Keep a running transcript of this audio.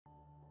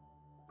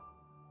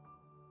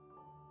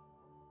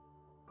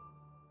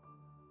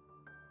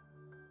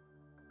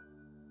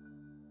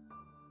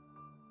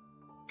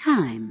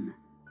Time.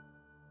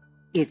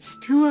 It's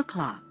 2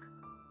 o'clock.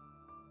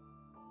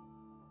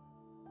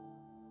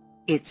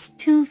 It's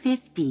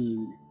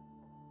 2:15.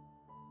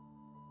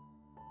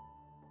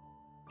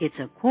 It's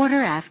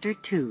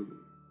 2:15.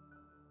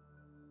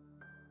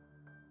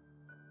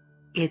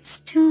 It's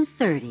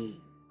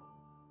 2:30.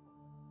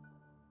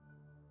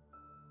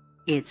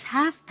 It's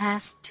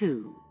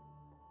 2:30.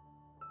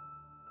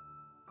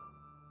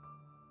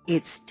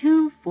 It's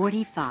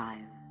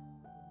 2:45.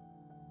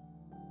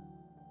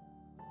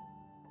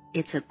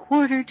 It's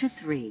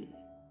 2:45.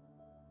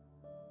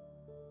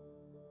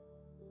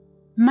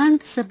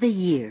 Months of the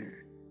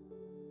year.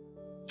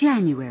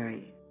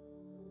 January,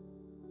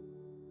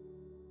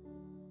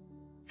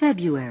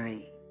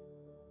 February,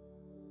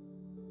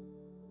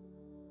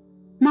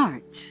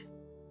 March,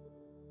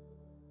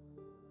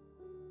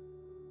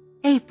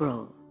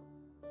 April,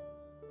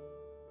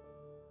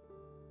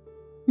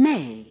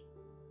 May,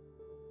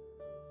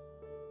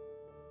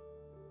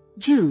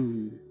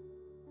 June,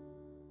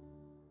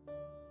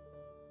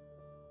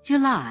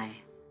 July,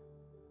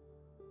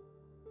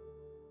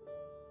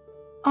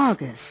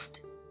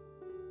 August,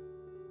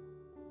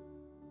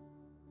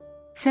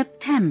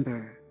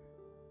 September,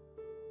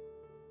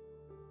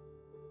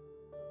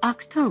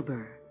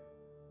 October,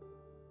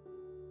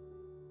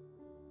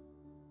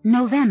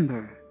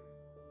 November,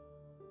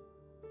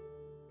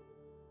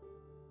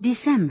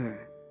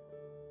 December.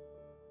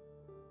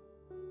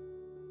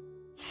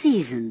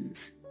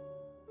 Seasons.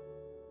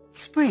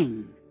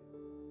 Spring,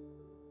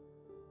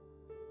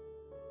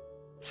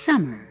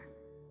 summer,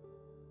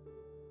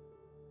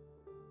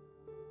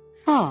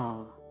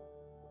 fall,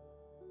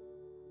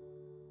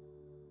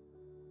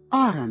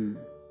 autumn,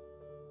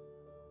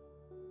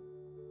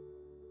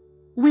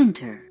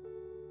 winter.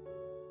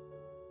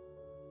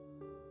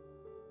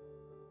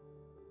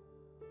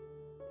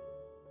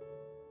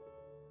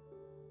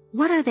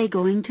 What are they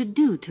going to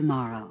do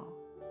tomorrow?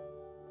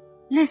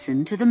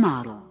 Listen to the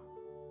model.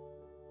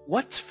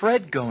 What's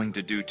Fred going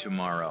to do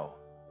tomorrow?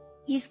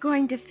 He's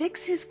going to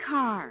fix his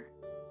car.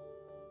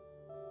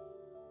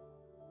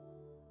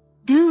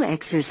 Do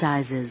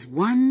exercises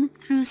 1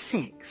 through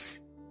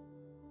 6.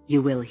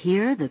 You will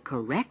hear the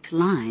correct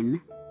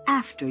line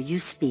after you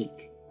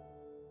speak.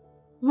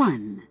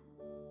 1.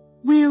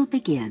 We'll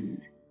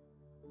begin.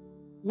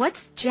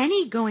 What's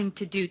Jenny going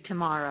to do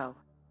tomorrow?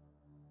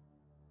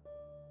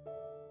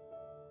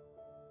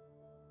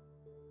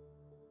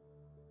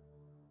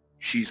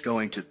 She's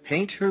going to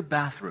paint her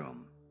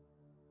bathroom.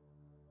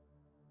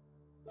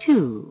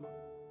 2.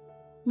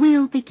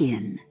 We'll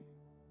begin.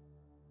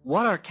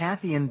 What are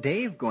Kathy and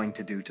Dave going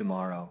to do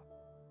tomorrow?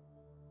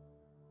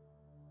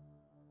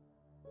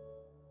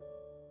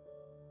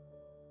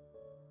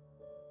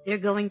 They're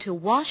going to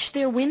wash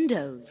their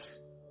windows.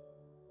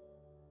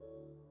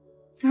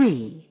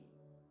 3.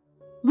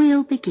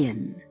 We'll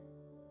begin.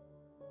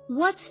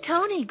 What's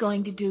Tony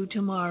going to do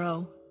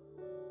tomorrow?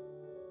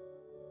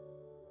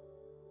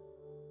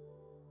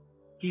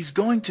 He's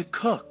going to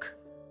cook.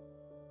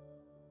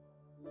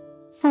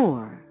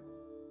 4.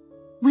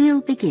 We'll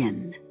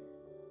begin.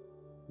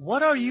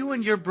 What are you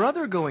and your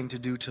brother going to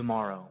do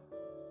tomorrow?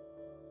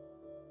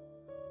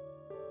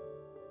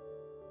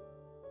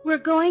 We're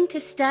going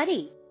to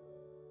study.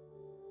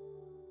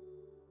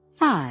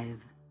 5.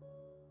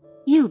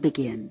 You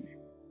begin.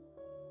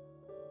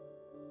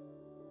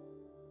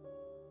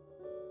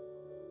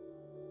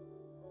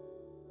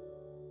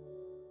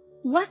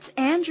 What's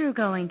Andrew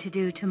going to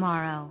do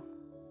tomorrow?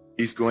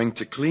 He's going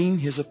to clean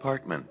his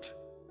apartment.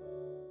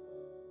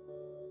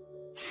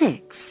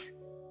 6.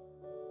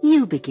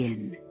 You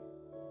begin.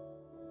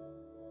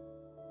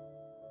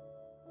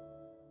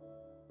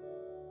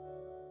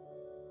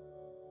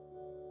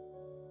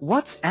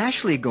 What's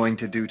Ashley going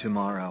to do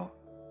tomorrow?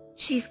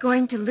 She's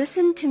going to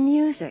listen to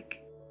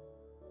music.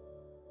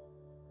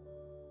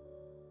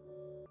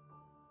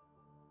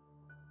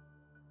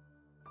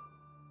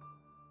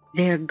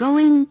 They're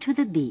going to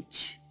the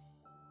beach.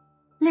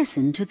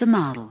 Listen to the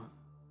model.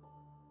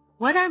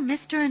 What are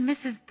Mr. and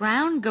Mrs.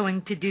 Brown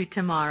going to do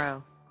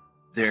tomorrow?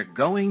 They're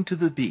going to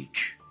the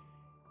beach.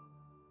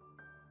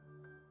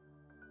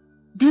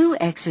 Do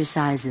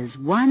exercises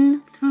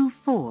 1 through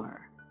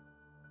 4.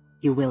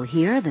 You will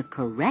hear the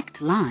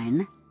correct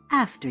line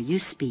after you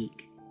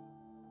speak.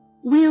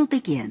 We'll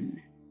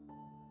begin.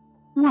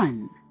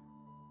 1.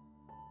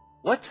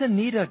 What's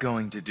Anita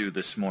going to do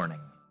this morning?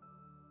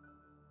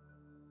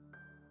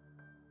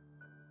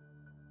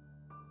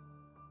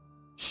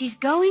 She's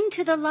going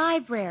to the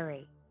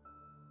library.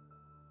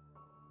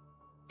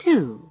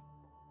 2.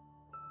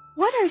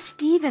 What are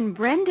Steve and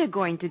Brenda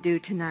going to do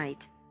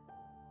tonight?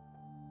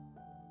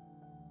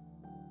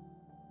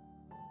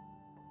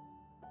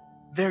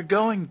 They're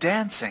going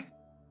dancing.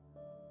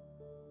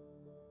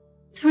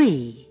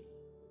 3.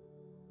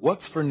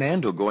 What's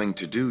Fernando going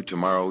to do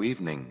tomorrow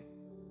evening?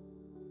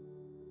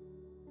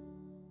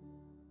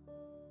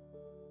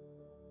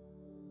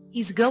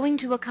 He's going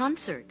to a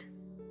concert.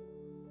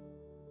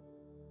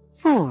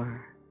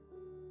 4.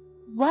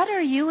 What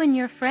are you and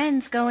your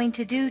friends going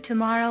to do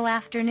tomorrow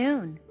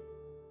afternoon?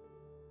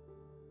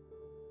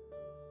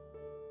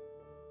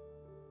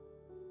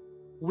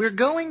 We're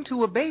going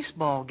to a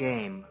baseball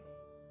game.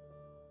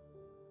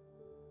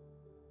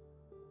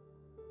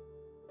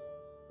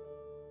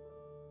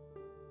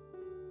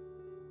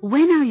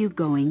 When are you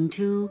going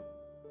to?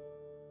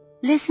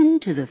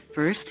 Listen to the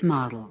first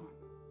model.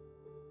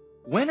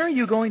 When are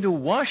you going to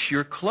wash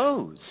your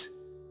clothes?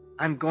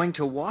 I'm going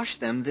to wash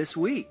them this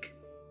week.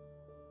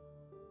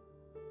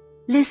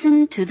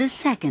 Listen to the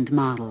second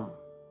model.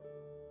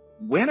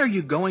 When are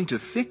you going to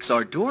fix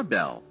our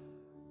doorbell?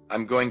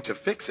 I'm going to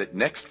fix it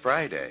next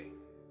Friday.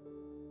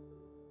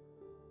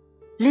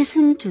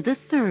 Listen to the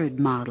third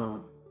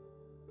model.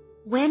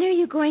 When are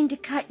you going to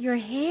cut your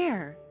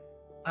hair?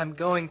 I'm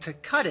going to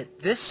cut it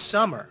this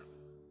summer.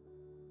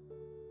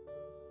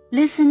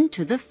 Listen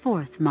to the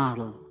fourth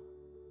model.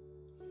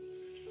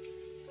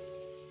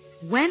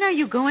 When are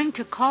you going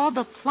to call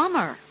the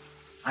plumber?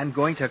 I'm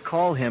going to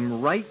call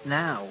him right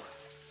now.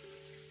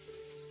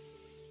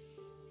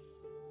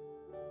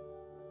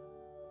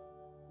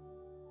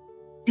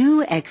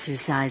 Do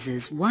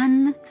exercises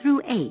 1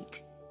 through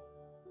 8.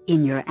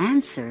 In your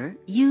answer,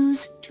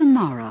 use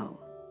tomorrow.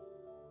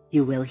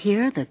 You will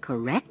hear the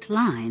correct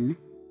line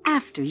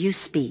after you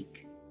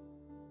speak.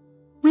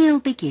 We'll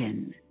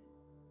begin.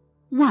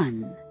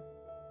 1.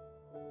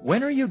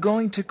 When are you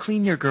going to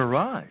clean your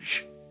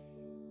garage?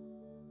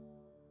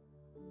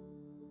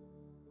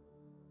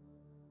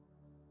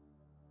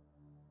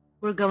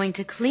 We're going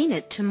to clean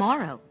it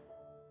tomorrow.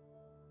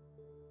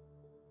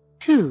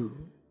 2.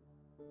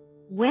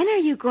 When are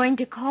you going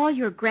to call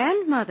your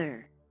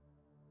grandmother?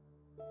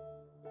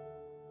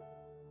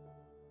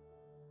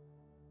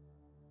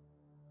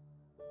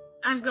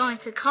 I'm going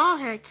to call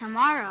her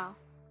tomorrow.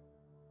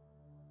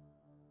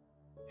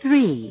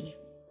 3.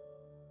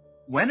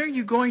 When are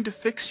you going to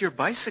fix your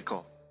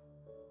bicycle?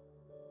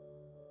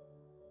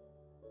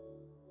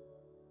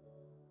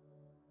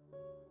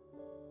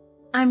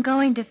 I'm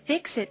going to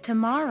fix it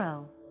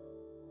tomorrow.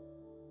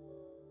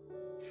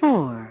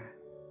 4.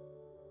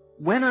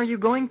 When are you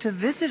going to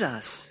visit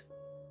us?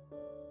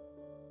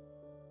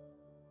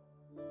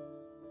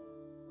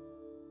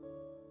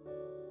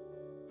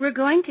 We're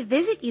going to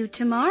visit you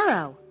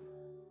tomorrow.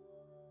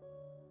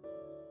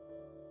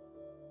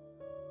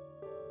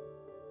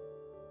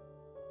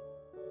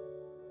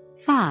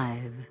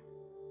 5.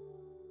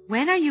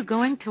 When are you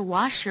going to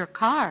wash your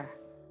car?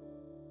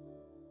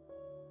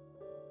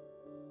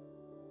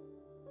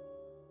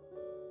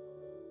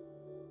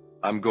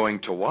 I'm going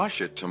to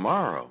wash it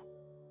tomorrow.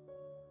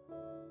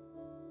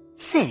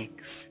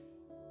 6.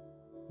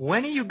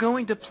 When are you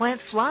going to plant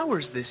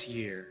flowers this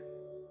year?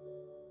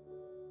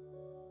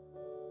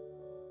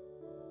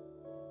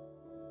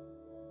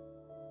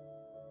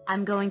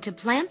 I'm going to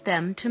plant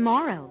them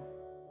tomorrow.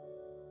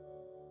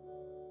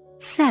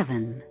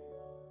 7.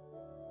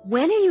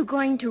 When are you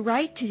going to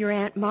write to your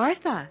Aunt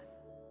Martha?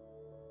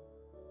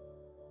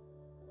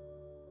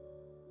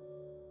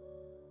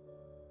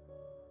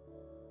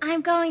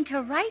 I'm going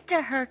to write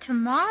to her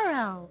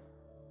tomorrow.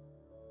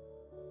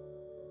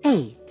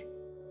 8.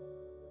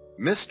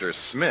 Mr.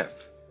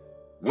 Smith,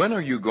 when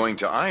are you going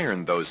to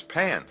iron those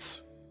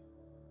pants?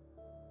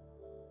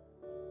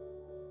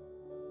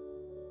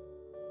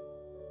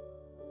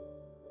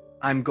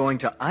 I'm going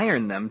to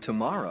iron them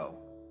tomorrow.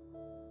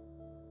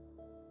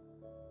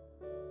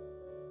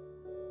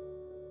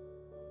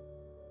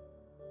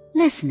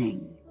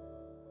 Listening.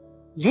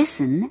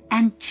 Listen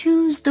and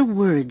choose the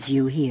words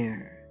you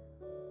hear.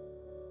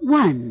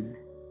 1.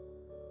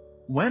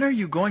 When are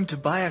you going to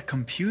buy a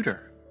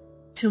computer?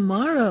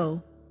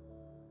 Tomorrow.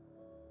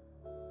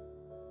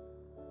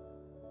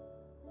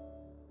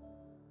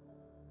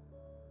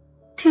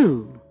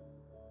 2.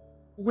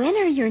 When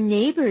are your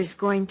neighbors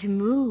going to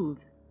move?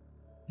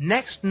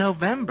 Next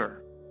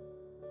November.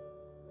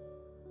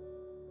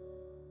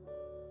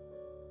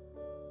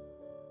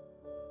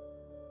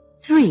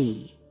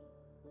 3.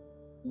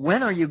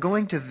 When are you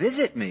going to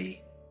visit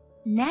me?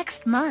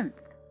 Next month.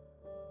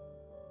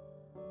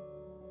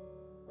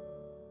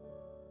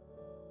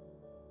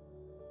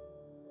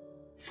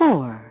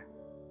 4.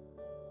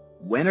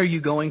 When are you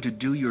going to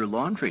do your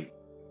laundry?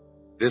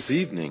 This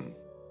evening.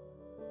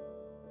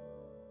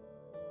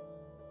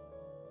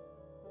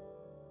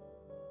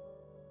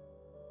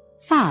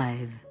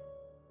 5.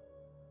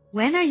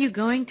 When are you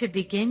going to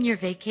begin your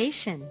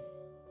vacation?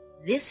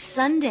 This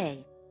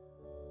Sunday.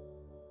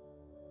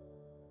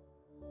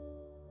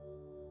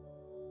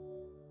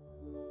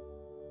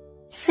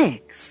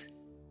 6.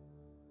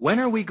 When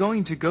are we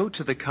going to go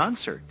to the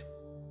concert?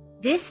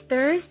 This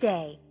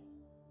Thursday.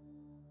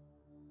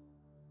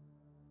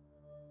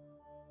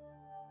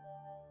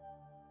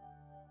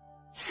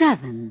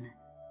 7.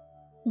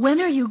 When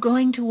are you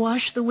going to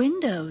wash the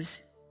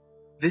windows?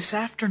 This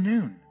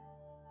afternoon.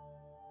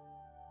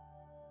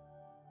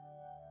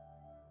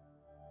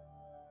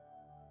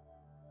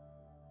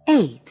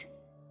 8.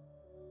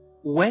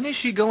 When is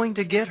she going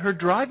to get her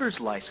driver's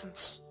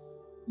license?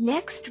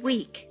 Next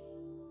week.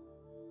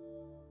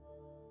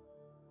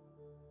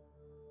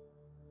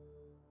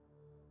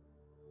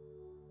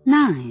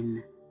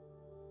 9.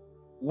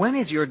 When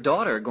is your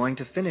daughter going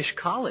to finish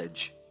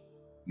college?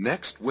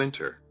 Next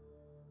winter.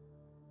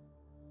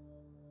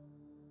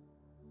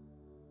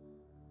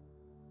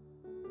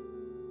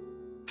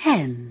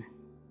 10.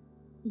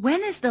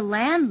 When is the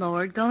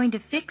landlord going to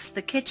fix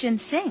the kitchen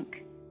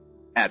sink?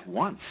 At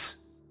once.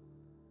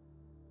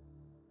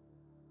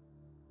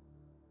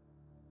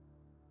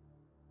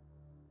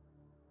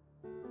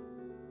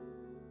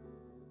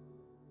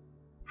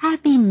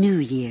 Happy New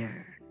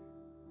Year.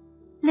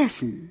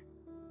 Listen.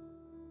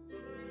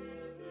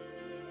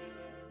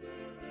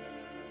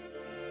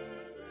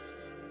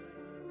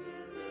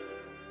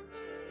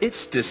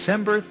 It's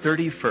December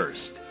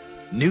 31st,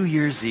 New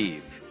Year's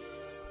Eve.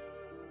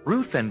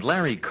 Ruth and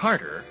Larry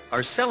Carter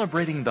are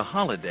celebrating the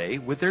holiday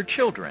with their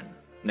children,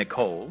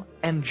 Nicole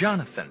and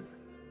Jonathan.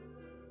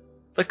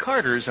 The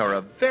Carters are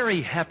a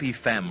very happy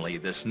family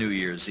this New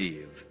Year's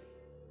Eve.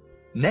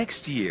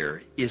 Next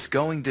year is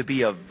going to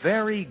be a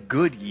very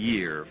good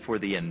year for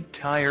the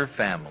entire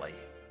family.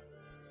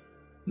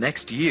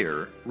 Next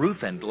year,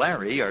 Ruth and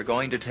Larry are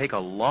going to take a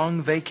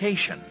long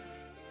vacation.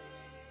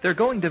 They're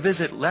going to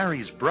visit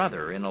Larry's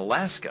brother in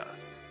Alaska.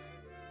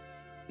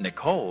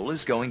 Nicole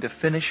is going to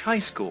finish high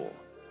school.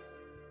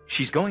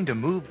 She's going to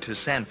move to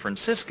San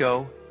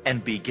Francisco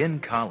and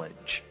begin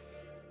college.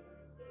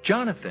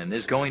 Jonathan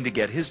is going to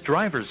get his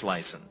driver's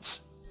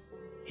license.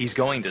 He's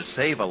going to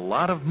save a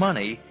lot of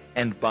money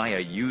and buy a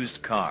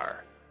used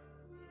car.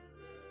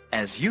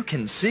 As you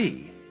can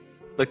see,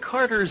 the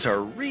Carters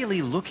are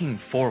really looking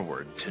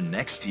forward to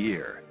next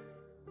year.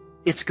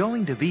 It's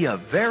going to be a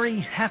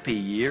very happy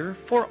year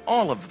for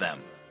all of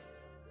them.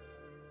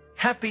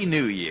 Happy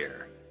New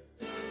Year!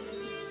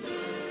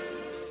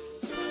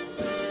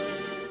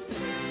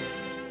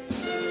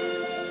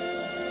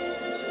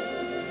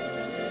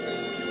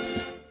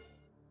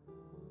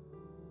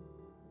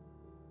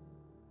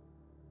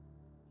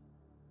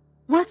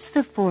 What's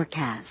the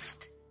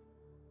forecast?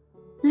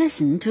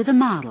 Listen to the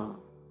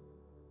model.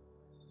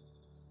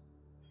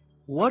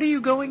 What are you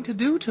going to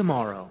do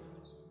tomorrow?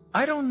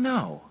 I don't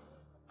know.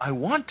 I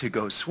want to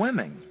go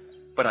swimming,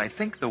 but I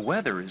think the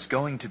weather is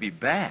going to be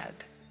bad.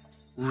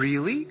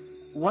 Really?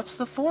 What's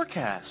the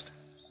forecast?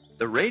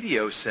 The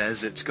radio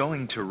says it's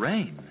going to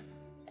rain.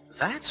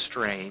 That's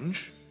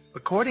strange.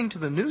 According to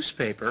the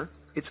newspaper,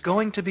 it's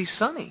going to be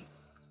sunny.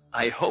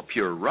 I hope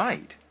you're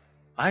right.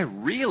 I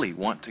really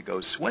want to go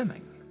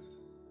swimming.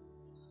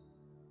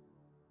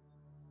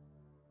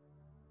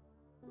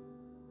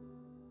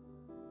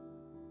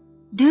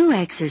 Do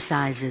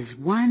exercises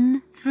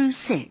 1 through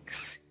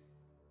 6.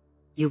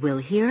 You will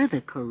hear the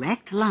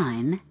correct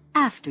line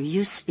after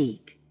you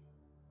speak.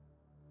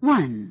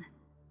 1.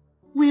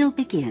 We'll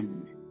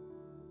begin.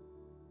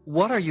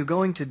 What are you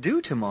going to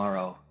do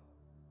tomorrow?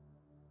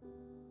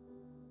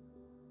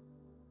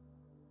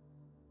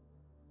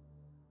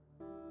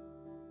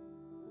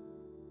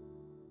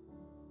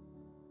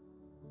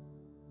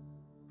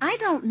 I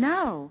don't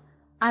know.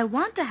 I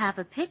want to have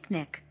a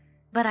picnic,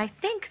 but I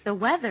think the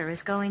weather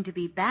is going to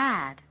be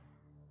bad.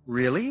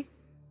 Really?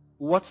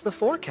 What's the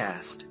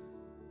forecast?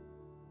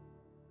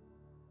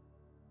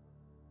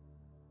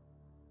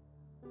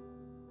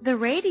 The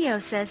radio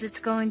says it's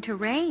going to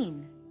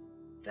rain.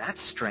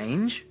 That's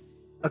strange.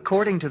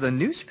 According to the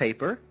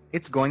newspaper,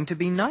 it's going to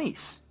be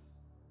nice.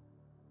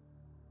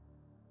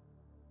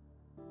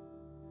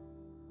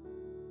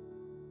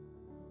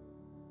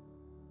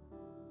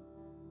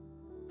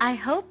 I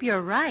hope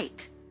you're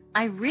right.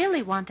 I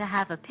really want to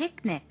have a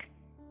picnic.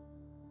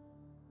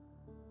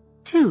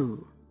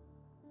 2.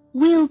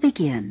 We'll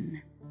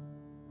begin.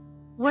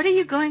 What are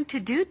you going to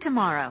do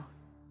tomorrow?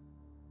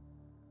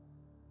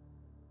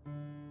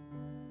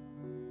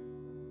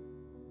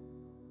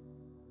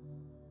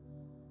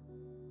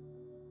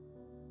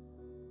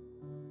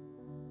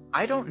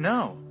 I don't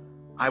know.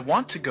 I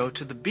want to go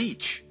to the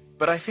beach,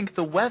 but I think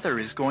the weather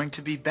is going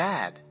to be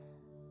bad.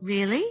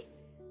 Really?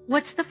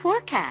 What's the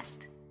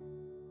forecast?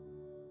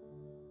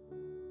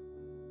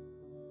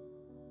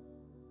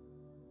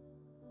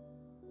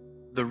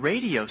 The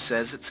radio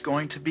says it's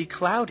going to be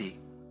cloudy.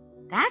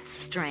 That's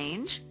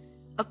strange.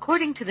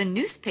 According to the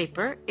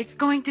newspaper, it's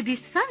going to be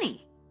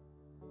sunny.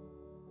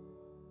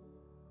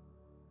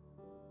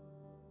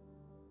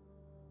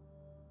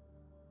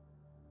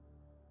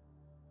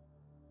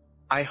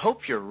 I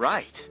hope you're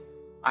right.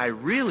 I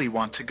really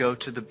want to go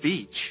to the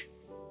beach.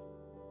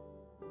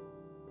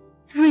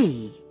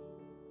 3.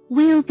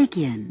 We'll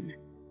begin.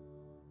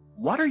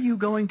 What are you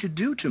going to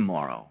do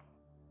tomorrow?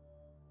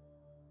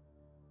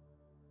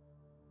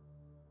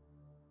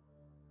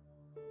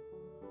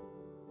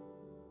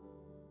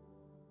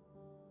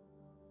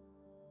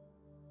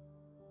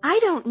 I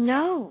don't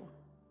know.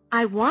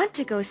 I want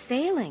to go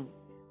sailing,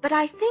 but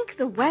I think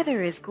the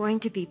weather is going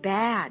to be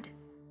bad.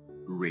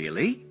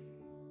 Really?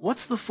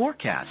 What's the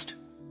forecast?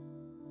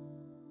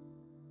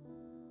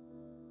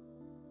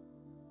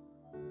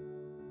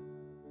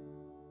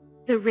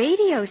 The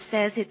radio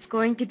says it's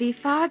going to be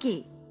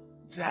foggy.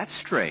 That's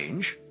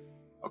strange.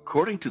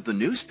 According to the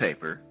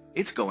newspaper,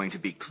 it's going to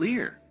be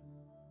clear.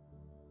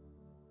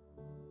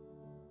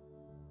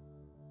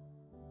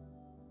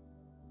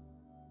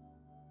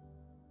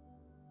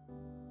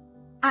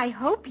 I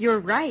hope you're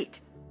right.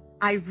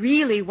 I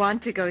really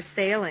want to go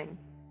sailing.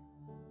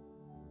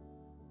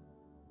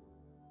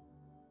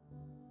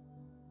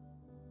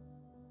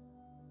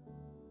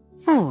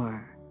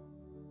 4.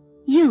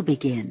 You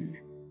begin.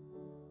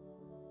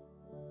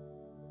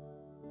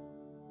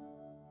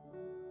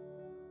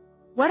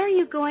 What are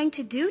you going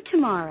to do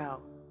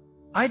tomorrow?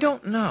 I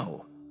don't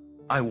know.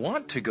 I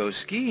want to go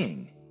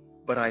skiing,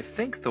 but I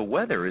think the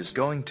weather is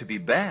going to be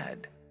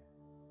bad.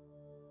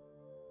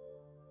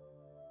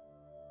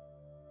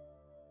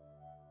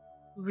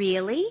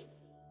 Really?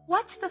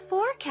 What's the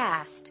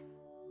forecast?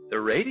 The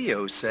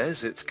radio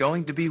says it's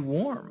going to be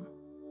warm.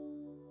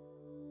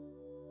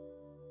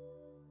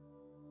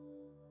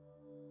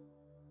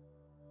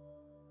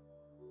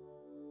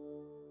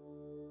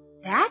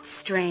 That's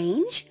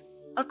strange.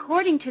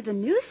 According to the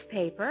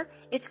newspaper,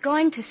 it's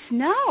going to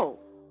snow.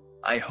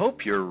 I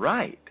hope you're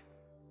right.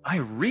 I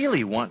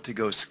really want to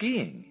go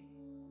skiing.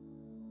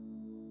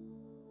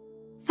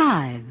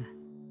 5.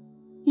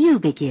 You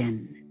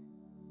begin.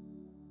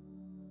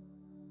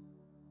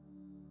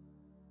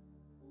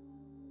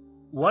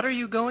 What are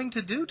you going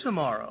to do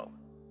tomorrow?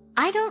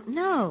 I don't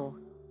know.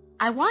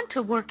 I want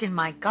to work in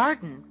my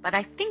garden, but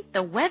I think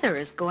the weather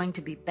is going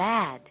to be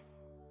bad.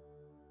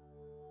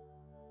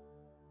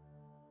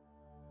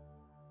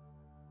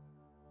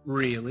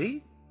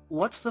 Really?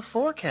 What's the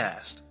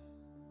forecast?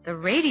 The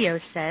radio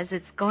says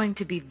it's going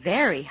to be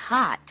very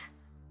hot.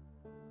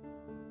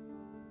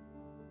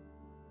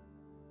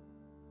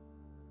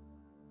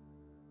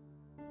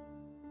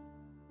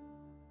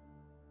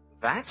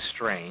 That's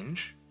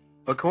strange.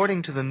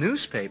 According to the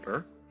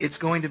newspaper, it's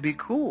going to be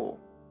cool.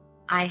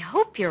 I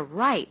hope you're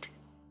right.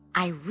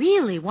 I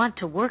really want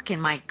to work in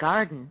my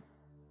garden.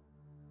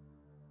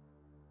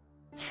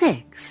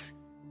 6.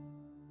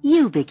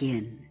 You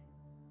begin.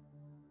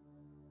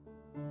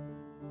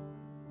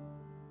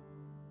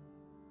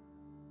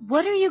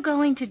 What are you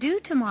going to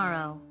do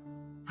tomorrow?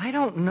 I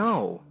don't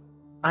know.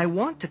 I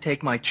want to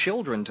take my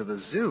children to the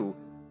zoo,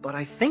 but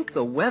I think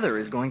the weather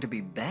is going to be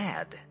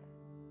bad.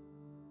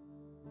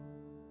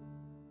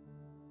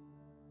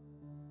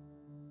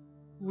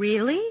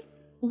 Really?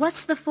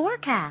 What's the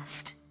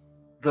forecast?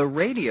 The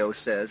radio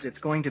says it's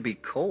going to be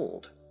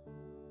cold.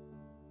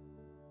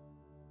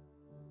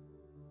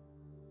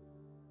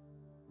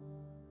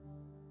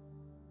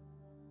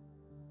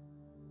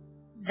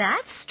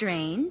 That's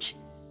strange.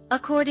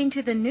 According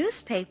to the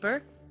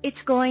newspaper,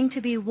 it's going to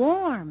be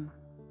warm.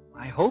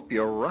 I hope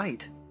you're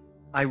right.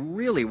 I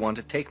really want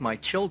to take my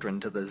children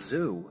to the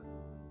zoo.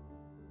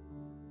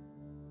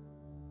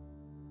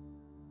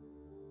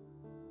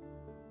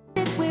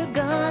 We're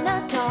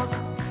gonna talk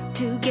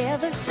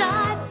together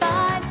side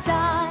by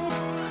side.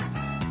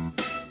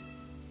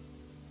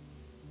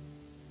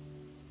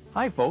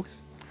 Hi, folks.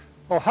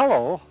 Oh,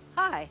 hello.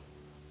 Hi,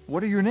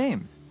 What are your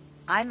names?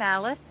 I'm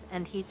Alice,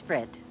 and he's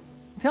Fred.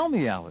 Tell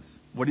me, Alice,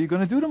 what are you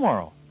going to do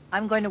tomorrow?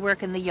 I'm going to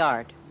work in the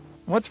yard.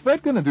 What's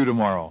Fred going to do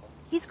tomorrow?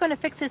 He's going to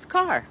fix his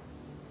car.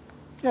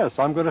 Yes,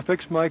 I'm going to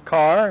fix my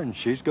car, and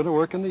she's going to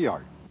work in the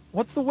yard.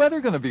 What's the weather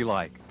going to be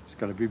like? It's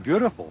going to be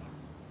beautiful.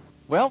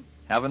 Well,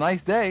 have a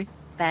nice day.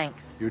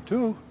 Thanks. You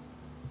too.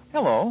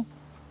 Hello.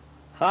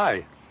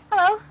 Hi.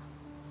 Hello.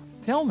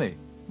 Tell me,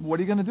 what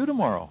are you going to do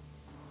tomorrow?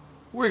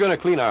 We're going to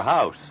clean our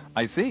house.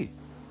 I see.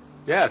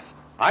 Yes,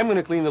 I'm going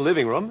to clean the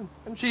living room,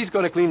 and she's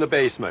going to clean the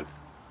basement.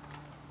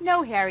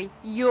 No, Harry,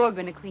 you're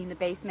going to clean the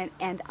basement,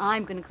 and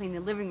I'm going to clean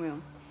the living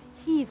room.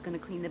 He's going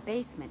to clean the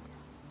basement.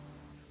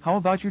 How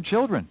about your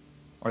children?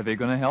 Are they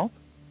going to help?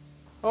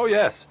 Oh,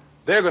 yes,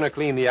 they're going to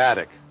clean the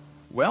attic.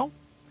 Well,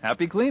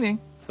 happy cleaning.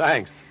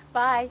 Thanks.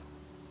 Bye.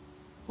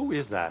 Who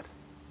is that?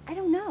 I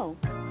don't know.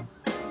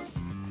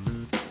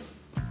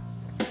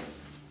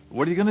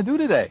 What are you going to do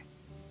today?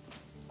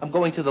 I'm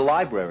going to the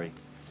library.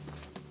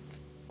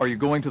 Are you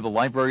going to the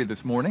library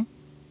this morning?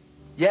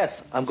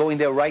 Yes, I'm going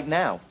there right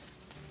now.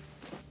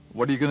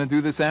 What are you going to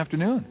do this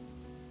afternoon?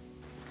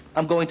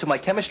 I'm going to my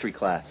chemistry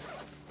class.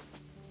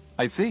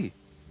 I see.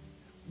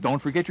 Don't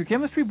forget your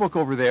chemistry book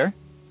over there.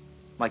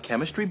 My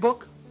chemistry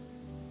book?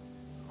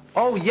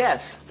 Oh,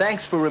 yes.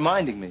 Thanks for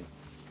reminding me.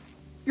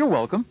 You're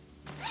welcome.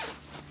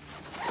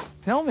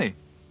 Tell me,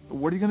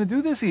 what are you going to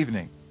do this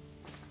evening?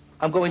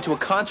 I'm going to a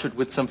concert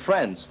with some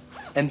friends,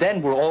 and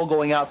then we're all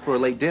going out for a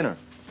late dinner.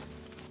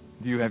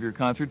 Do you have your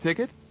concert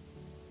ticket?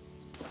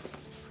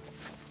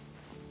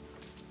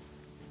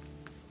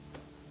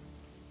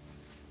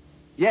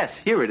 Yes,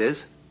 here it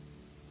is.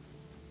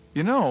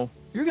 You know,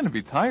 you're going to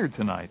be tired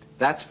tonight.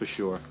 That's for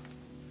sure.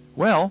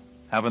 Well,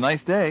 have a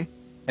nice day,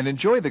 and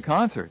enjoy the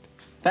concert.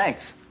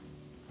 Thanks.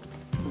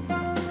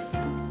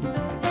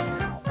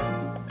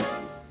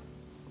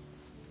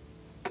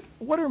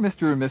 What are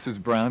Mr. and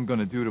Mrs. Brown going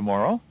to do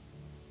tomorrow?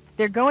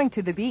 They're going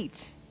to the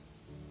beach.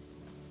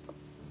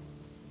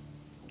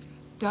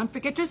 Don't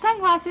forget your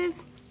sunglasses.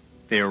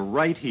 They're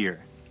right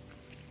here.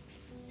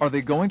 Are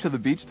they going to the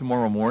beach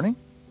tomorrow morning?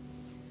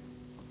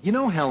 You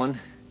know, Helen,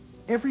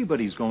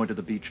 everybody's going to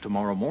the beach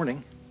tomorrow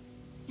morning.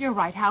 You're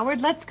right,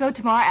 Howard. Let's go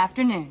tomorrow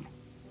afternoon.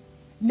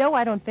 No,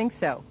 I don't think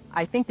so.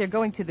 I think they're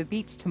going to the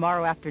beach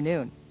tomorrow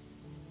afternoon.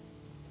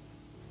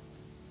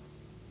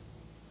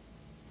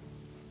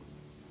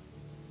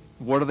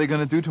 What are they going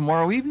to do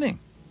tomorrow evening?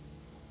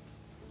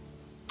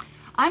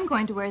 I'm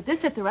going to wear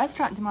this at the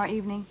restaurant tomorrow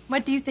evening.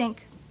 What do you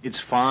think? It's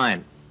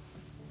fine.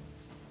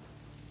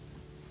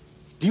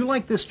 Do you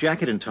like this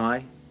jacket and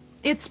tie?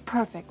 It's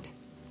perfect.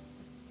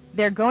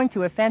 They're going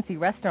to a fancy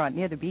restaurant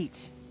near the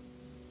beach.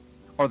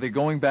 Are they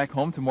going back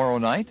home tomorrow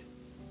night?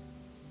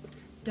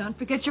 Don't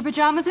forget your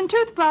pajamas and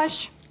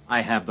toothbrush. I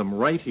have them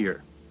right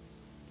here.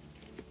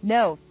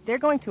 No, they're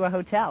going to a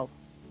hotel.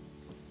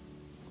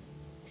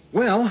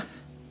 Well,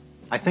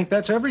 I think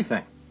that's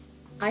everything.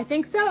 I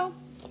think so.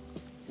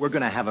 We're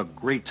going to have a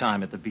great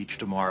time at the beach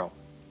tomorrow.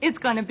 It's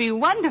going to be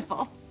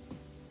wonderful.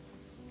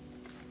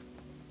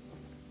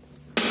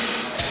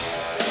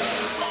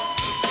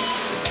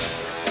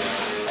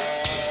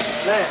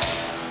 Lance!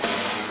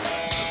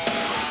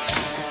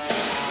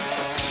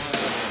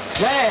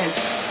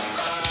 Lance!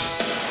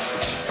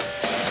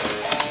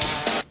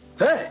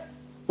 Hey,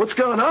 what's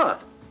going on?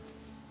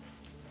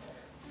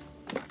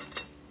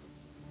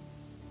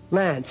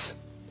 Lance,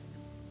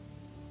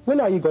 when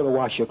are you going to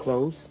wash your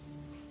clothes?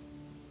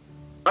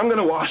 I'm going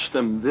to wash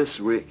them this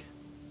week.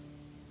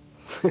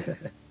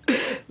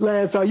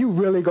 Lance, are you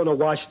really going to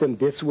wash them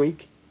this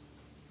week?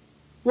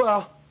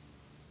 Well,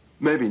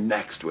 maybe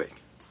next week.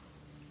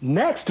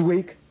 Next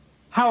week?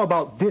 How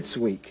about this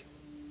week?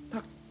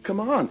 Now,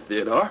 come on,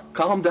 Theodore.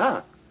 Calm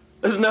down.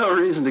 There's no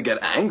reason to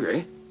get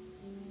angry.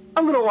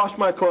 I'm going to wash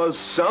my clothes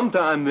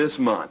sometime this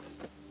month.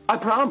 I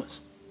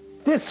promise.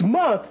 This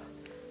month?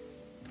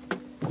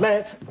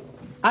 Lance,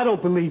 I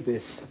don't believe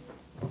this.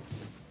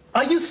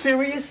 Are you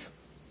serious?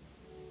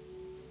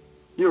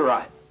 You're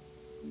right.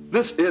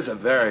 This is a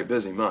very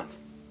busy month.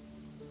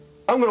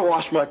 I'm going to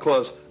wash my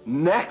clothes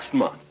next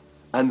month.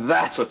 And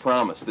that's a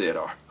promise,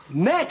 Theodore.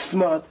 Next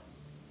month?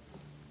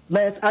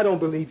 Lance, I don't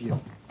believe you.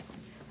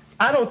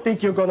 I don't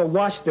think you're going to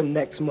wash them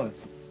next month.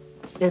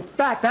 In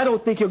fact, I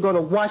don't think you're going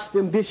to wash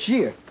them this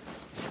year.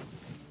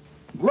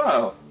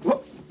 Whoa,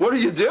 what are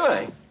you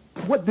doing?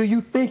 What do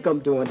you think I'm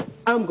doing?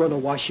 I'm going to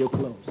wash your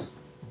clothes.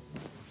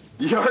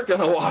 You're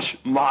going to wash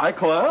my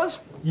clothes?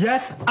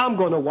 Yes, I'm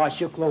going to wash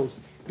your clothes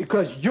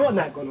because you're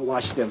not going to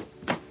wash them.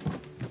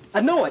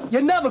 I know it.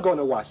 You're never going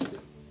to wash them.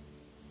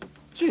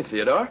 Gee,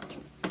 Theodore,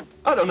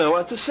 I don't know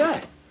what to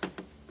say.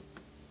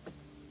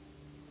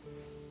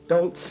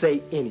 Don't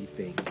say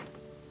anything.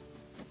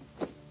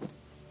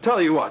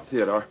 Tell you what,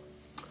 Theodore.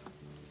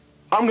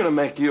 I'm going to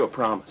make you a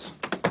promise.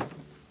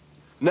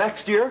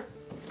 Next year,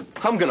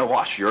 I'm going to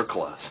wash your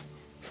clothes.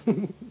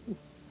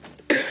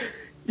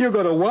 You're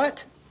going to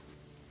what?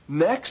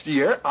 Next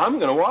year, I'm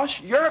going to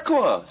wash your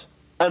clothes.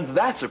 And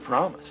that's a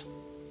promise.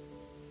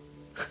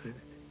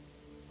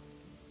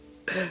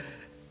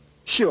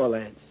 Sure,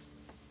 Lance.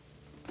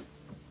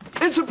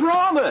 It's a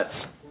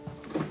promise!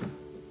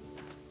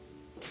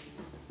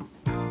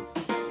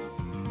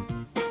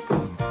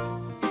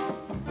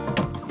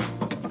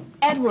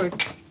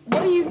 Edward,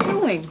 what are you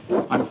doing?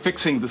 I'm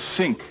fixing the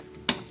sink.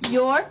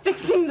 You're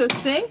fixing the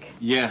sink?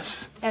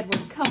 Yes.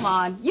 Edward, come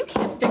on. You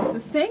can't fix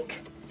the sink.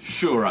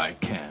 Sure I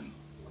can.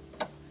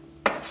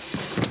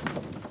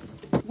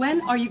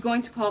 When are you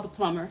going to call the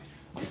plumber?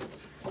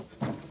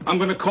 I'm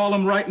going to call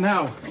him right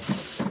now.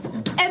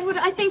 Edward,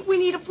 I think we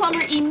need a plumber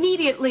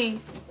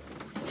immediately.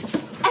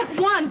 At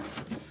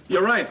once.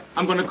 You're right.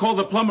 I'm going to call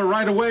the plumber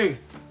right away.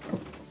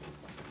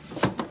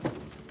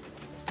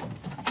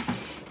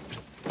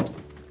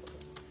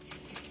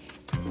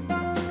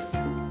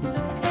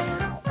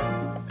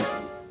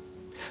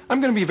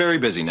 I'm going to be very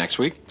busy next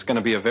week. It's going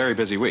to be a very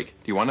busy week.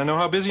 Do you want to know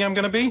how busy I'm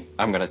going to be?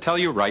 I'm going to tell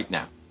you right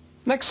now.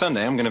 Next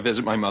Sunday, I'm going to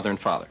visit my mother and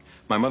father.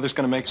 My mother's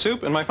going to make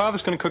soup, and my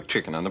father's going to cook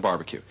chicken on the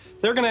barbecue.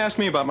 They're going to ask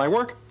me about my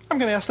work. I'm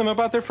going to ask them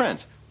about their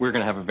friends. We're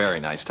going to have a very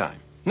nice time.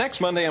 Next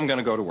Monday, I'm going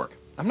to go to work.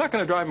 I'm not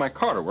going to drive my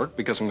car to work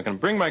because I'm going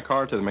to bring my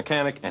car to the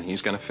mechanic, and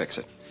he's going to fix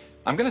it.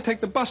 I'm going to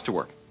take the bus to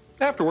work.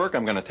 After work,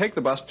 I'm going to take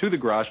the bus to the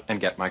garage and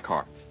get my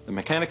car. The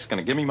mechanic's going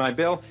to give me my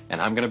bill, and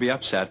I'm going to be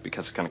upset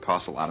because it's going to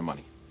cost a lot of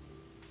money.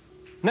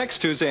 Next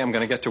Tuesday, I'm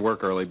going to get to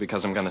work early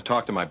because I'm going to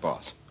talk to my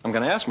boss. I'm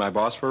going to ask my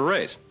boss for a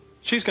raise.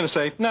 She's going to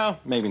say, no,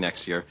 maybe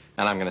next year.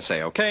 And I'm going to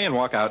say, okay, and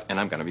walk out, and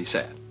I'm going to be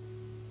sad.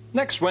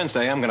 Next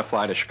Wednesday, I'm going to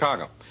fly to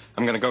Chicago.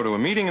 I'm going to go to a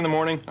meeting in the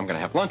morning, I'm going to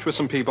have lunch with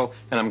some people,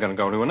 and I'm going to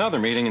go to another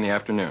meeting in the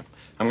afternoon.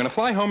 I'm going to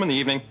fly home in the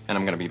evening, and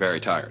I'm going to be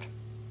very tired.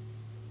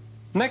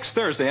 Next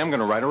Thursday, I'm going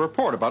to write a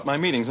report about my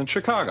meetings in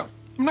Chicago.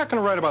 I'm not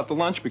going to write about the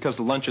lunch because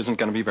the lunch isn't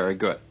going to be very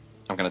good.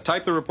 I'm going to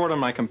type the report on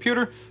my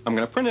computer, I'm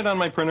going to print it on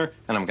my printer,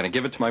 and I'm going to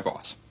give it to my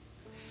boss.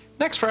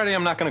 Next Friday,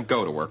 I'm not going to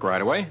go to work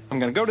right away. I'm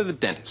going to go to the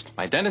dentist.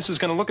 My dentist is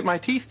going to look at my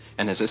teeth,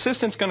 and his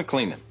assistant's going to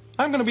clean them.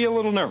 I'm going to be a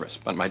little nervous,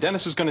 but my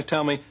dentist is going to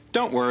tell me,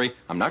 don't worry,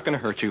 I'm not going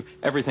to hurt you,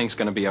 everything's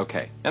going to be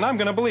okay. And I'm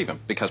going to believe him,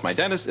 because my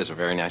dentist is a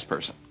very nice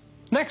person.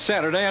 Next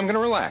Saturday, I'm going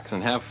to relax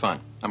and have fun.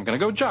 I'm going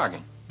to go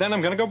jogging. Then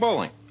I'm going to go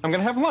bowling. I'm going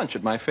to have lunch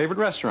at my favorite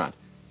restaurant.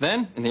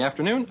 Then, in the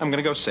afternoon, I'm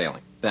going to go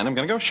sailing. Then I'm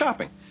going to go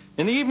shopping.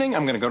 In the evening,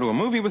 I'm going to go to a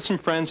movie with some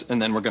friends,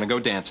 and then we're going to go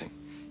dancing.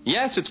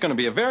 Yes, it's going to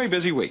be a very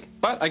busy week,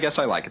 but I guess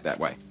I like it that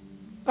way.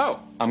 Oh,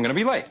 I'm going to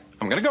be late.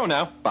 I'm going to go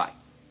now. Bye.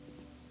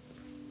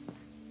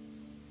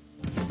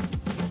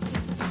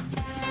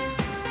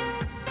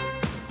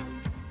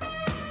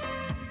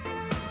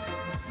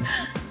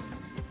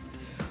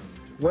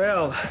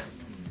 Well,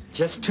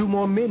 just 2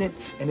 more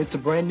minutes and it's a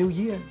brand new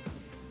year.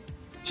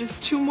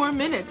 Just 2 more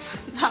minutes.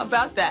 How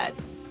about that?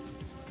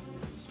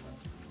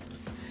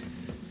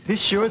 This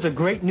sure is a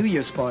great New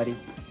Year's party.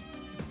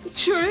 It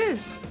sure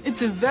is.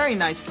 It's a very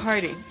nice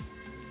party.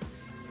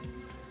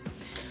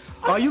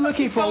 Are you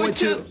looking forward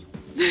to...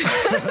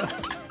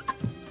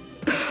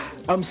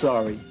 I'm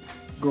sorry.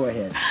 Go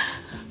ahead.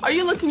 Are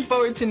you looking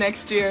forward to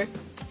next year?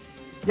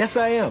 Yes,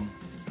 I am.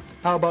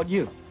 How about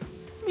you?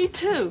 Me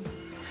too.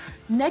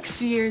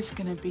 Next year's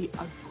gonna be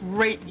a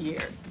great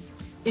year.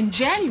 In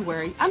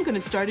January, I'm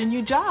gonna start a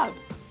new job.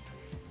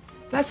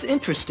 That's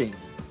interesting.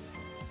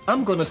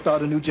 I'm gonna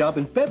start a new job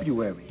in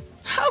February.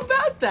 How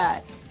about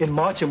that? In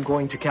March, I'm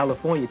going to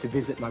California to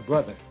visit my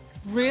brother.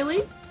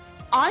 Really?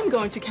 I'm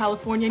going to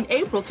California in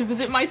April to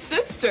visit my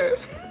sister.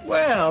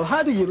 Well,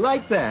 how do you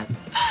like that?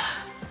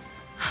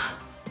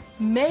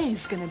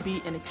 May's gonna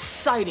be an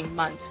exciting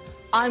month.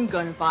 I'm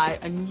gonna buy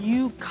a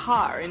new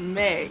car in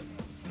May.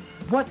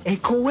 What a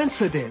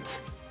coincidence!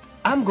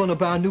 I'm gonna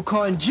buy a new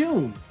car in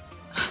June.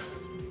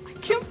 I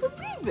can't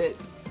believe it.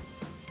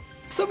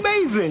 It's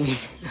amazing!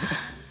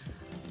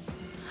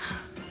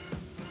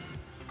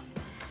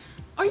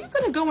 Are you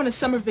gonna go on a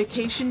summer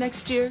vacation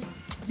next year?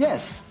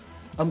 Yes,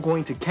 I'm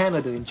going to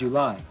Canada in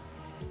July.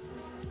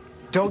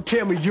 Don't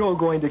tell me you're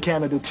going to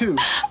Canada too.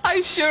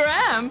 I sure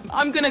am.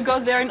 I'm gonna go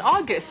there in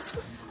August.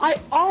 I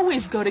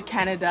always go to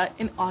Canada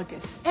in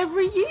August,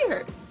 every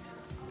year.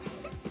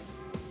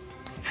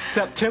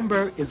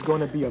 September is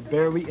going to be a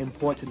very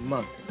important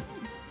month.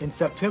 In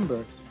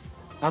September,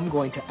 I'm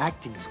going to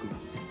acting school.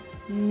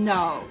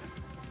 No,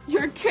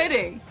 you're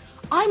kidding.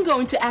 I'm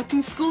going to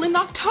acting school in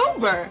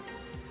October.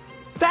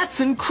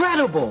 That's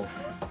incredible!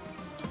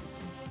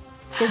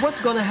 So what's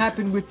going to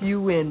happen with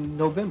you in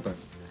November?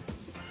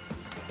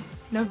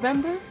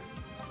 November?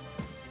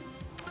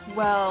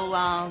 Well,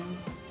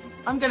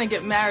 I'm gonna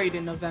get married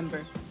in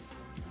November.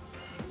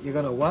 You're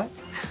gonna what?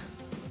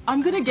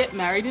 I'm gonna get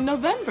married in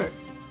November.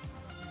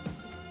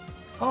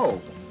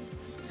 Oh.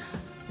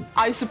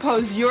 I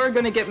suppose you're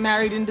gonna get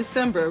married in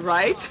December,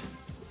 right?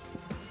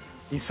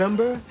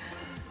 December?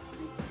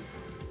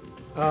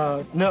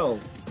 No.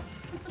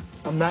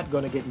 I'm not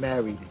gonna get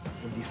married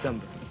in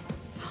December.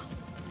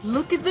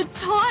 Look at the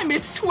time.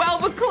 It's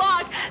 12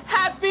 o'clock.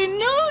 Happy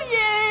New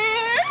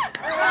Year!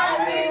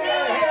 Happy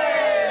New Year!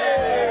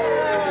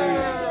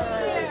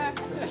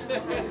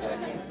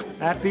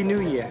 Happy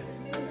New Year.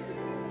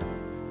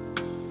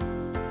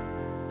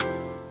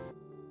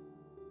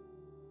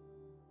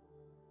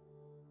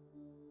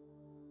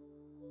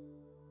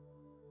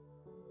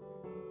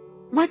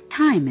 What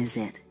time is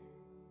it?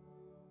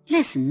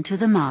 Listen to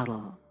the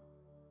model.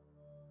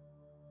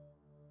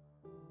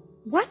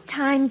 What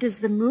time does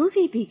the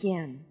movie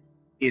begin?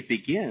 It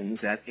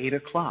begins at 8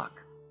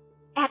 o'clock.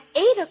 At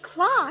 8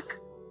 o'clock?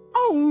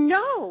 Oh,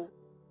 no!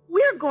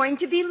 We're going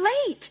to be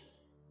late.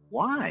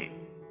 Why?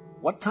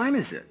 What time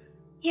is it?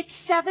 It's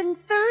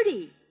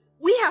 7:30.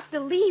 We have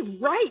to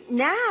leave right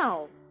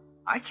now.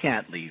 I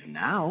can't leave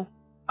now.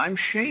 I'm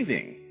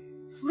shaving.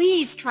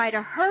 Please try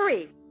to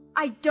hurry.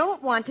 I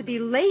don't want to be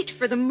late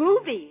for the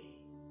movie.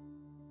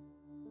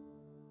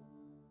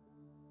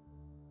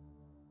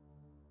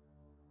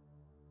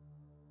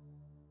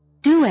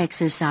 Do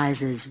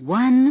exercises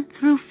 1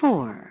 through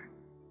 4.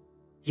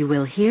 You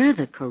will hear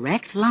the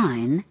correct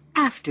line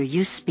after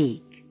you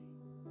speak.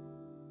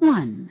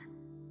 1.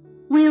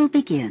 We'll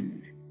begin.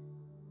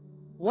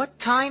 What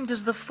time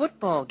does the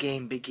football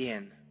game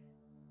begin?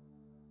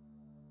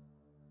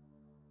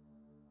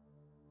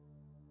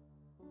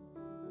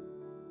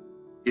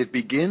 It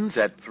begins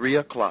at 3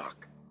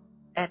 o'clock.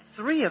 At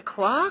 3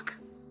 o'clock?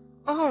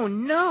 Oh,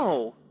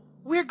 no!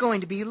 We're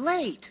going to be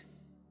late.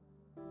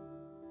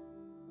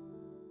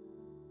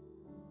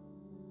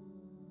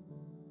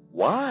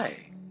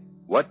 Why?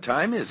 What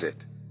time is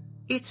it?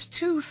 It's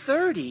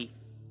 2:30.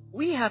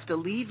 We have to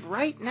leave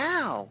right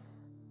now.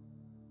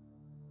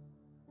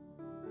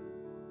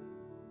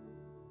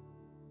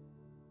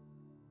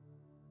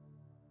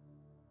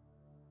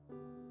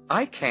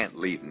 I can't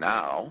leave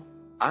now.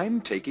 I'm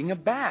taking a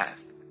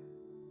bath.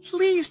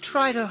 Please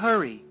try to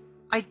hurry.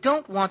 I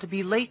don't want to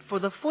be late for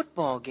the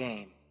football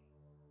game.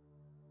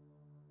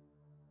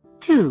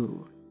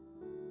 2.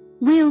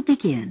 We'll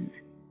begin.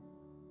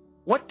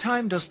 What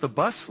time does the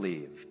bus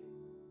leave?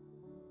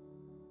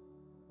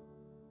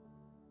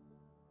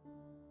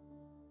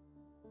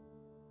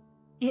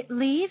 It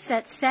leaves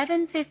at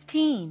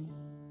 7:15.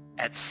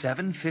 At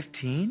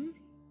 7:15?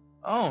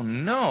 Oh,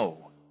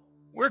 no.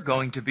 We're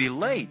going to be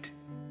late.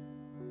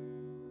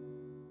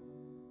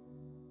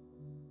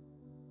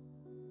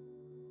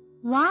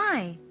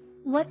 Why?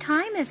 What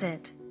time is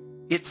it?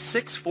 It's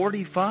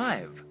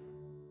 6:45.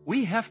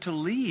 We have to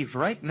leave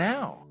right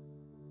now.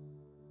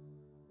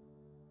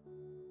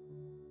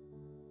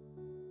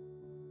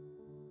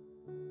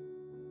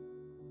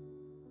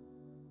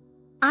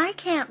 I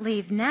can't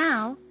leave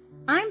now.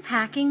 I'm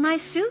packing my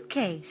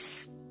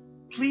suitcase.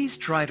 Please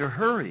try to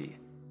hurry.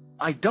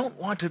 I don't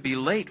want to be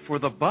late for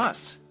the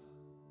bus.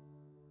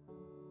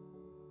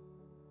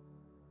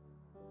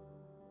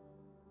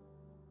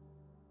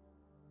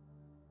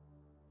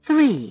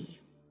 3.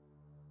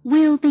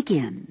 We'll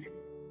begin.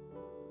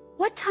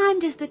 What time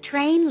does the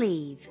train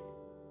leave?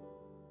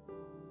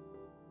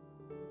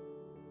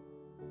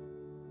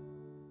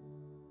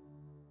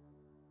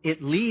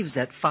 It leaves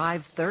at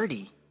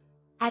 5:30.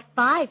 At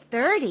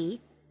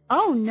 5:30?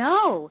 Oh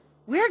no,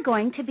 we're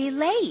going to be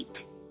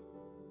late.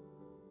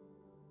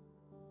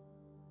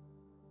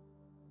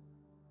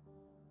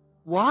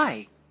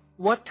 Why?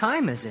 What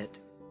time is it?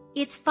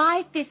 It's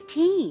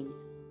 5:15.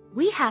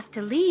 We have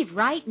to leave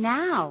right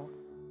now.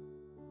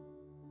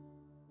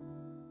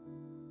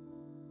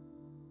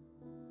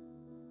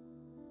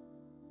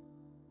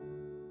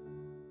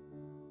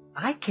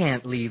 I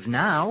can't leave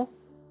now.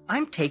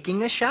 I'm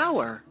taking a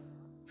shower.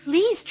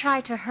 Please try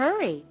to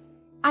hurry.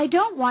 I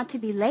don't want to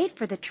be late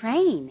for the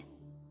train.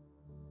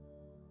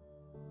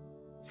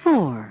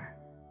 4.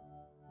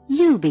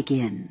 You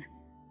begin.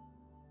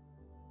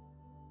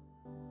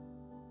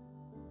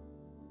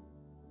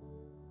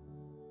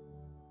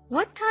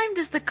 What time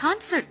does the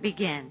concert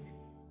begin?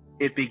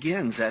 It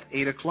begins at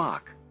 8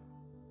 o'clock.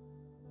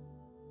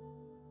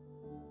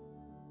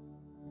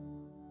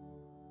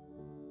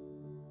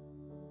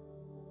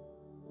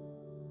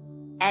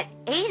 At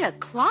 8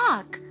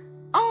 o'clock?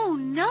 Oh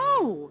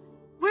no!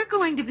 We're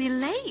going to be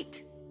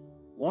late.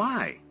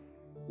 Why?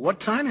 What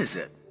time is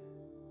it?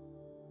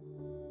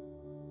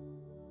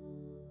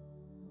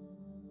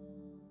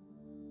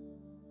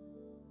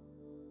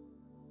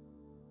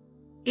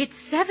 It's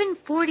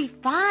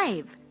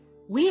 7:45.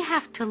 We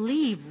have to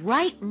leave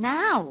right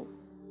now.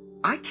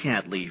 I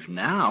can't leave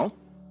now.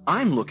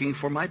 I'm looking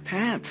for my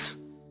pants.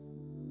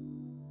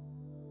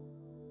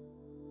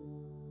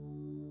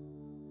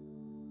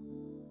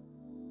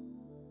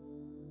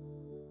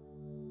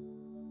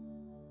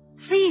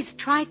 Please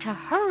try to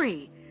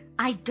hurry.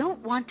 I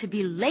don't want to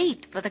be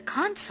late for the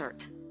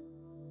concert.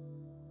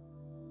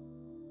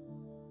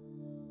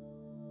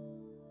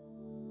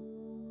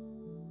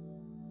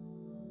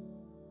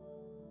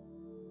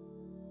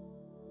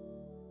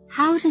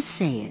 How to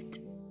say it.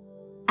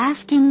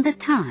 Asking the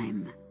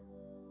time.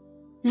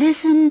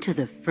 Listen to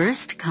the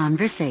first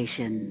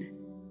conversation.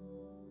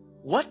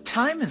 What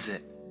time is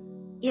it?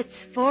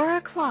 It's 4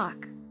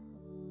 o'clock.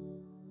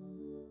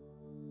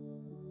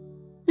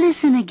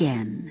 Listen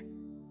again.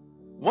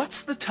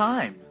 What's the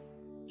time?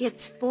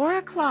 It's 4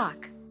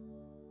 o'clock.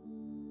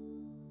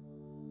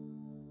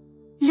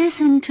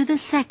 Listen to the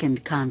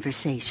second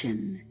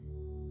conversation.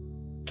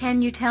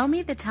 Can you tell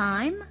me the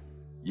time?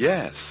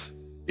 Yes,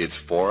 it's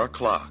 4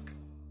 o'clock.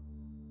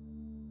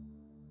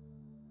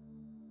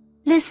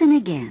 Listen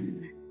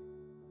again.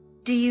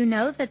 Do you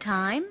know the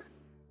time?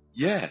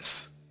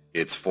 Yes,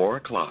 it's 4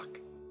 o'clock.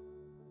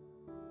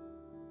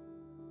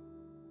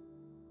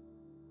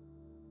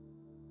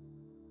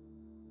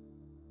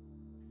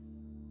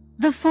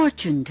 The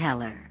fortune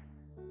teller.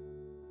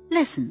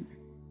 Listen.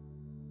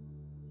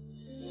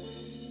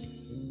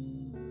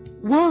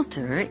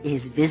 Walter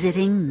is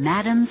visiting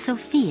Madame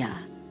Sophia,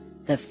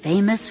 the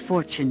famous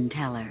fortune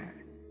teller.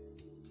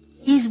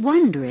 He's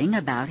wondering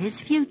about his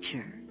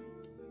future,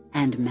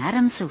 and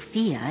Madame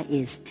Sophia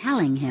is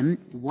telling him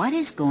what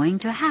is going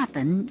to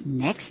happen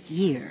next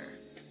year.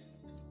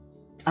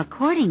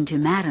 According to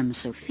Madame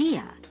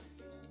Sophia,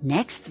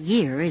 next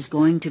year is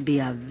going to be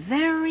a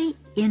very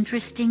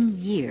interesting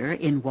year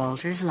in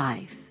Walter's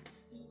life.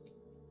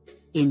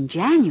 In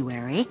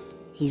January,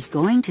 he's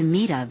going to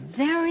meet a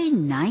very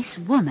nice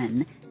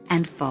woman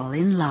and fall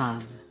in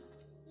love.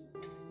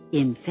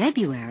 In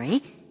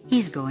February,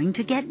 he's going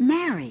to get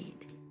married.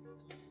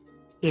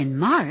 In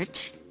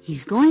March,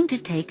 he's going to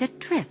take a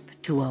trip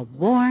to a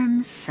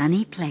warm,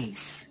 sunny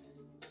place.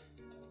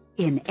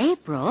 In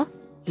April,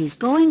 he's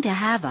going to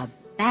have a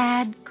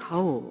bad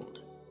cold.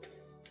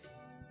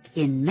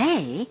 In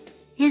May,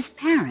 his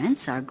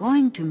parents are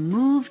going to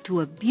move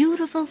to a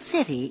beautiful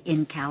city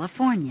in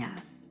California.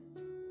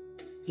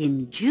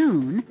 In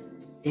June,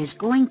 there's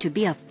going to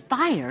be a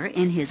fire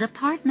in his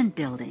apartment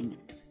building,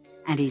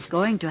 and he's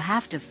going to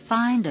have to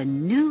find a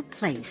new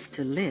place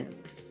to live.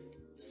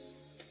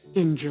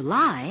 In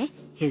July,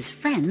 his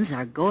friends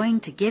are going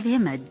to give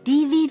him a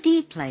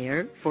DVD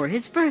player for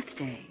his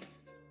birthday.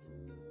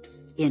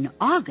 In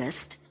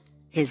August,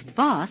 his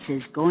boss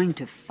is going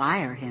to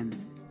fire him.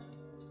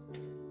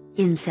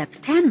 In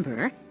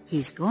September,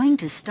 he's going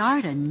to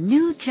start a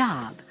new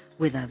job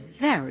with a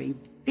very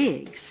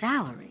big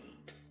salary.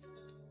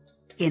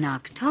 In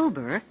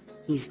October,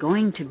 he's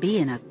going to be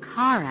in a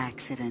car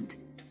accident,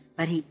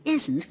 but he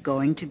isn't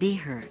going to be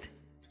hurt.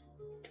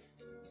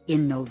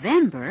 In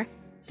November,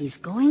 he's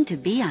going to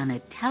be on a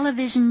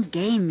television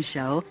game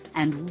show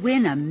and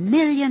win $1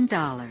 million.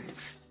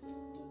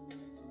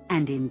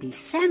 And in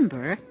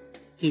December,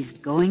 he's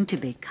going to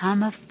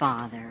become a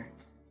father.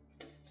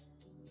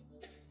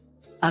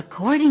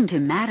 According to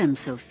Madame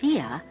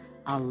Sophia,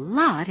 a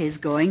lot is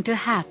going to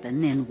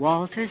happen in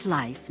Walter's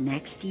life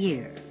next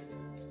year.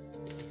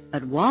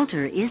 But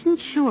Walter isn't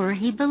sure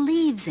he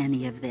believes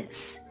any of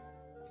this.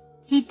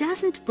 He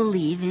doesn't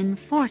believe in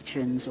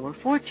fortunes or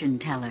fortune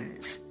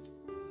tellers.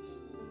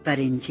 But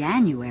in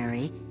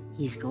January,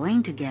 he's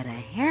going to get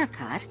a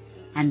haircut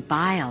and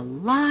buy a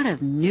lot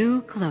of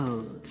new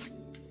clothes,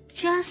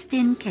 just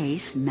in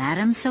case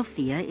Madame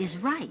Sophia is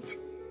right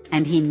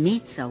and he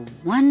meets a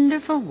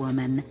wonderful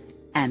woman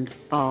and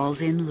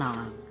falls in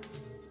love.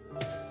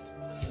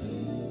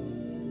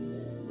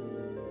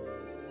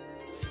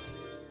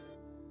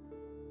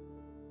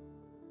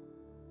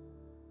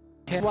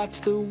 What's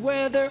the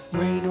weather?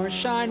 Rain or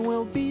shine,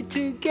 we'll be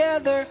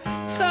together,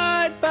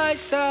 side by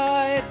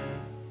side.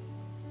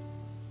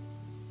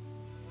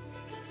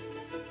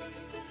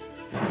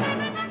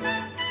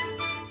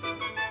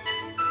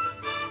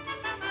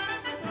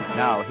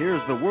 Now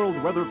here's the world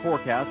weather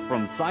forecast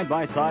from Side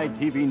by Side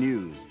TV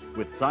News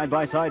with Side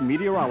by Side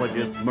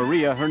meteorologist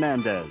Maria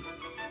Hernandez.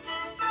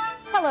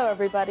 Hello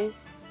everybody.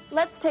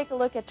 Let's take a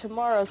look at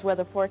tomorrow's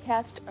weather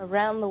forecast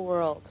around the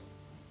world.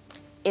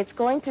 It's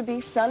going to be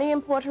sunny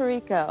in Puerto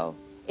Rico.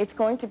 It's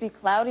going to be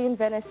cloudy in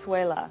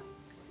Venezuela.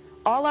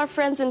 All our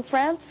friends in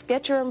France,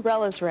 get your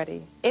umbrellas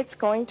ready. It's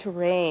going to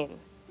rain.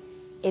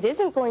 It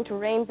isn't going to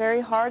rain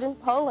very hard in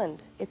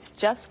Poland. It's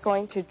just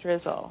going to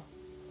drizzle.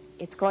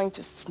 It's going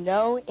to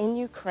snow in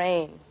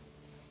Ukraine.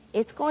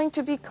 It's going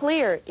to be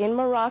clear in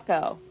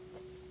Morocco.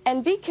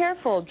 And be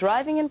careful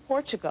driving in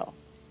Portugal.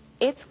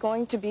 It's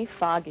going to be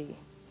foggy.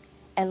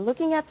 And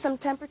looking at some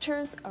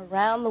temperatures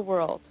around the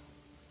world.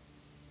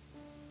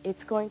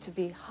 It's going to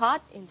be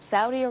hot in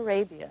Saudi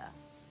Arabia.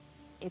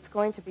 It's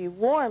going to be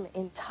warm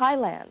in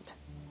Thailand.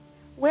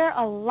 Wear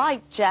a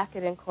light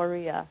jacket in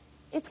Korea.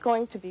 It's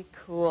going to be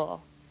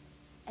cool.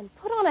 And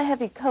put on a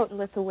heavy coat in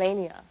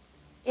Lithuania.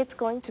 It's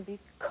going to be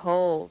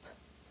cold.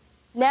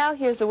 Now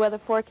here's the weather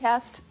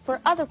forecast for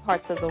other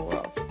parts of the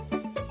world.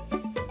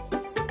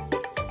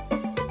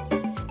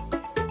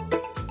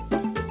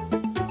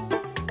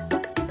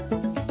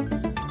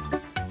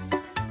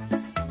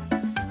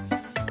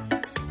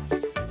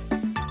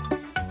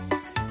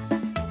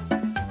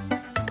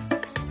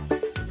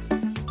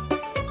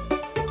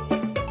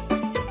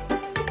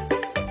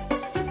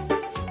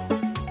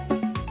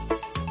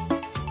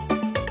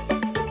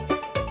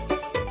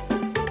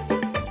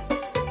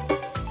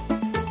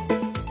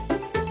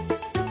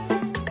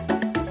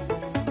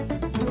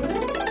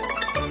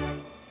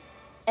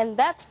 And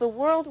that's the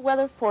world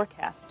weather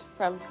forecast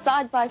from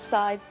Side by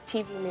Side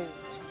TV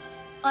News.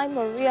 I'm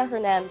Maria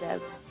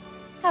Hernandez.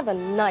 Have a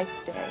nice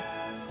day.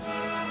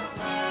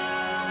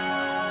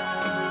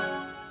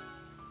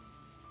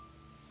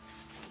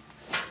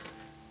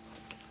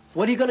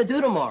 What are you going to do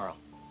tomorrow?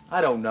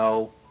 I don't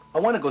know. I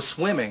want to go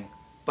swimming,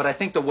 but I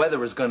think the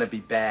weather is going to be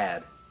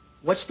bad.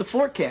 What's the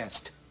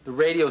forecast? The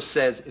radio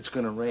says it's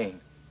going to rain.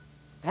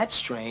 That's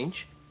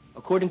strange.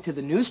 According to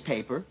the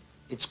newspaper,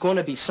 it's going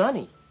to be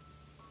sunny.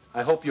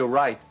 I hope you're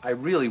right. I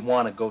really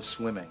want to go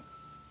swimming.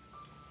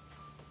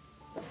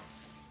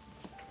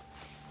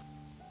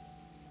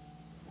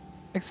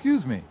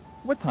 Excuse me,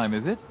 what time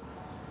is it?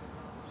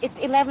 It's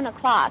 11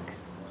 o'clock.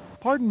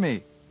 Pardon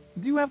me,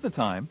 do you have the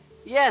time?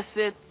 Yes,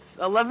 it's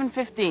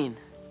 11:15.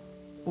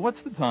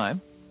 What's the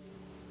time?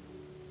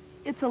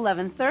 It's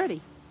 11:30.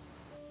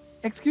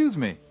 Excuse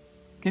me,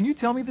 can you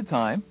tell me the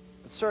time?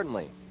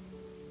 Certainly.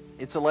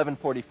 It's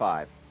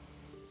 11:45.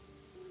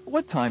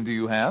 What time do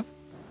you have?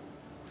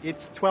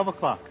 It's 12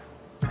 o'clock.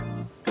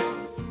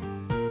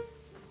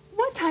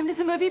 What time does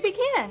the movie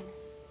begin?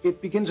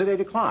 It begins at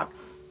 8 o'clock.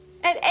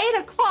 At 8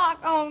 o'clock?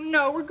 Oh,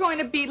 no, we're going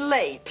to be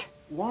late.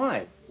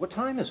 Why? What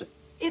time is it?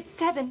 It's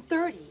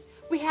 7:30.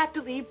 We have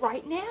to leave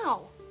right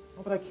now.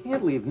 Oh, but I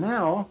can't leave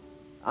now.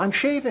 I'm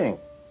shaving.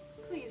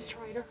 Please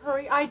try to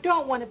hurry. I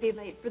don't want to be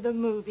late for the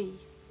movie.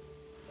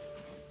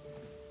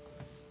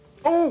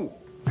 Oh!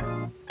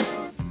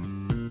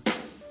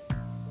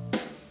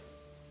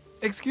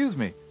 Excuse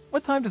me,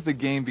 what time does the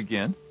game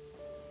begin?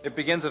 It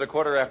begins at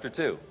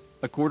 2:15.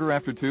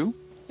 2:15?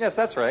 Yes,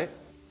 that's right.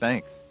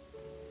 Thanks.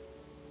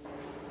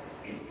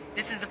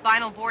 This is the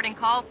final boarding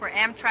call for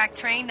Amtrak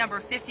train number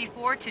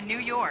 54 to New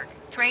York.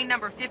 Train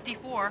number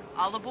 54,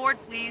 all aboard,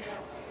 please.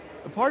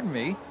 Pardon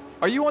me,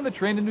 are you on the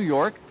train to New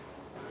York?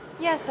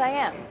 Yes, I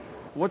am.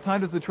 What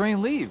time does the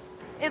train leave?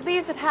 It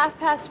leaves at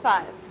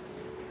 5:30.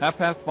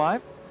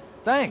 5:30?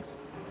 Thanks.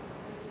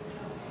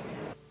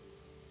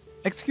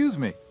 Excuse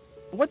me,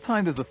 what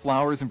time does the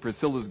flowers in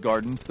Priscilla's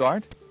garden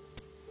start?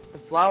 The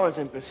flowers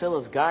in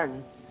Priscilla's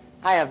garden?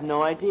 I have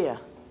no idea.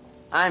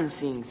 I'm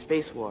seeing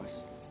Space Wars.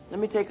 Let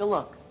me take a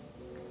look.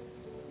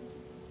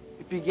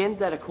 It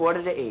begins at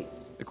 7:45.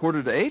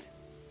 7:45?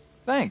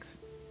 Thanks.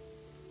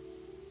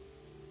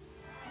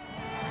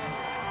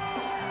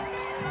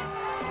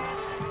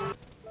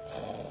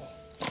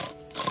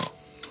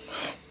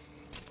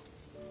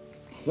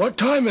 What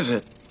time is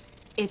it?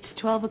 It's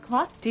 12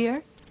 o'clock,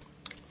 dear.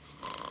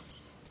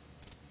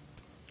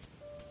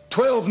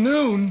 12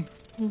 noon?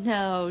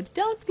 No,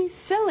 don't be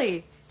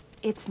silly.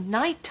 It's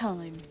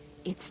nighttime.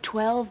 It's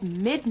 12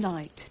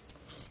 midnight.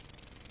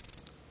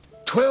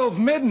 12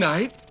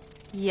 midnight?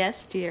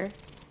 Yes, dear.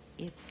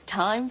 It's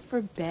time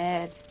for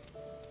bed.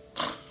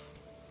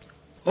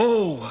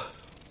 Oh.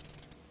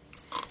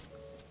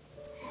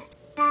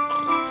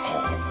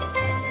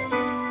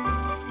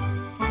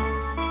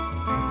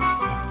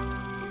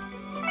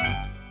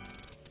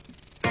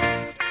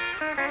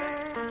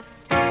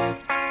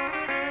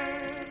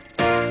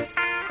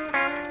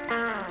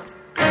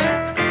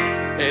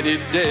 Any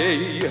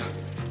day,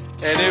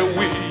 any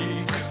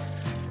week,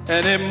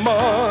 any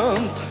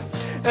month,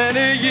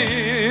 any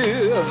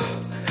year,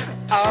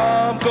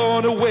 I'm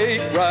gonna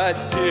wait right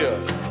here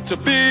to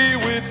be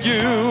with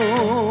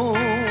you.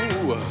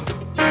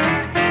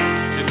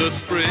 In the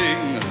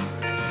spring,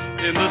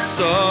 in the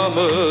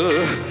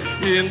summer,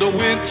 in the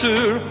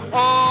winter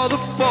or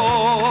the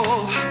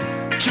fall,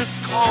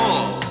 just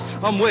call,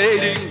 I'm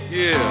waiting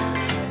here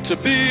to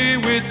be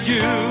with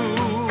you.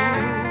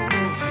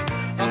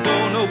 I'm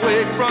gonna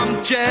wait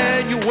from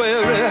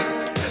January,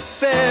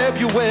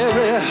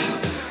 February,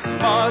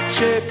 March,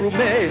 April,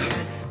 May,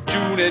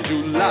 June and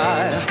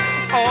July,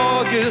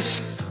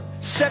 August,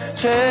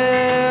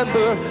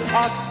 September,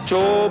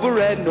 October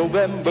and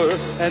November,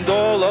 and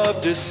all of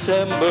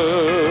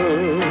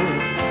December.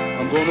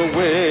 I'm gonna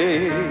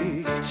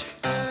wait.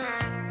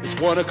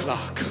 It's 1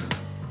 o'clock,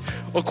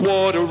 a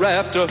quarter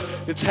after,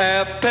 it's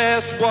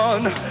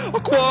 1:30, a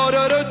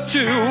quarter to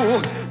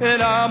 2,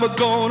 and I'm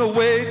gonna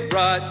wait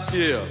right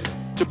here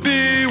to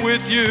be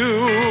with you.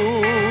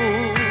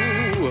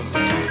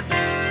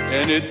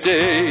 Any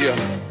day,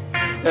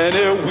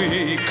 any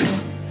week,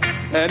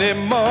 any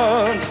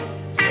month,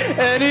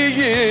 any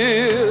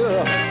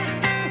year,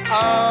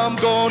 I'm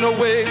gonna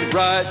wait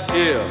right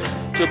here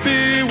to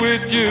be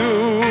with you.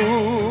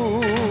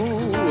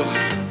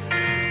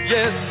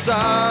 Yes,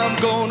 I'm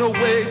gonna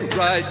wait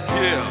right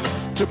here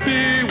to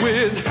be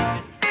with you.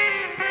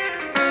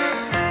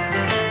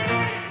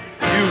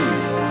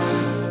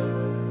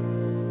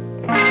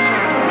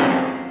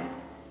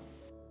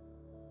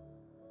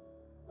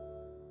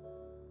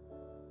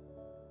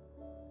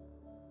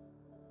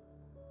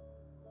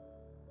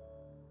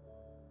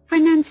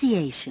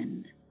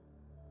 Pronunciation.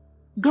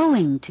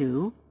 Going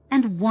to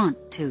and want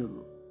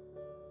to.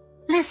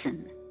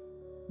 Listen,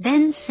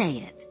 then say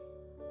it.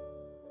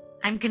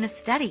 I'm gonna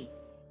study.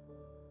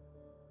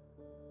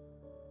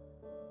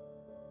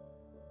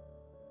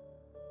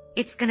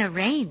 It's gonna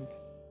rain.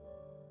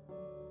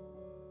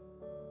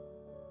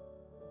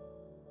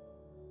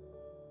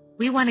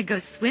 We want to go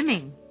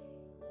swimming.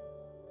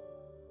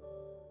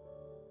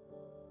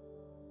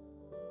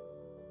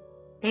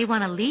 They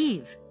want to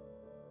leave.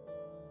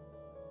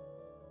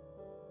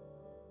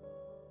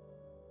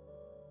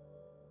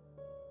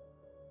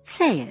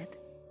 Say it.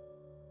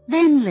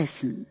 Then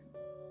listen.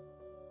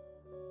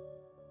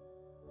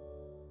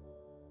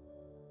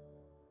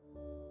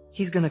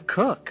 He's gonna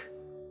cook.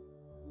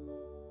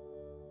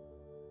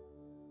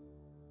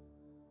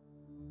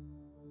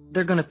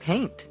 They're gonna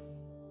paint.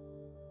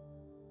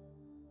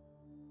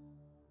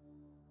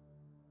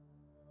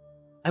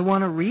 I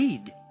want to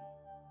read.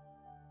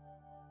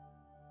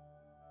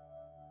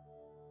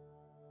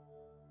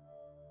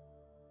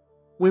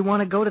 We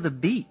want to go to the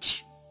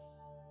beach.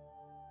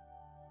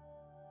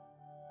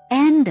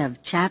 End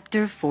of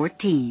chapter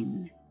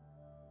 14.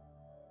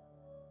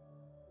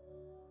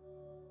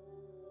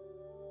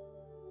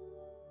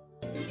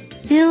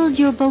 Build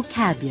your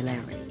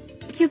vocabulary.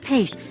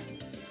 Occupations.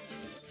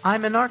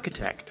 I'm an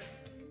architect.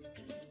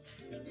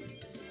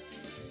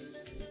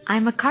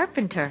 I'm a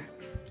carpenter.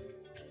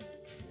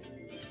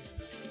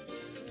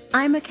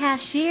 I'm a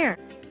cashier.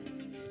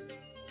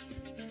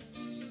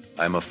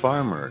 I'm a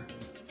farmer.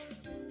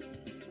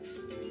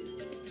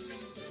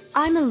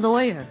 I'm a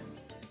lawyer.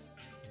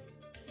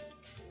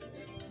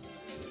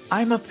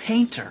 I'm a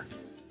painter.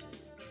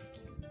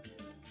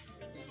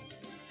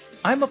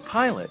 I'm a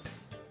pilot.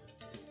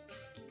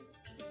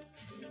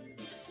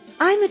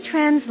 I'm a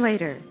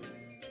translator.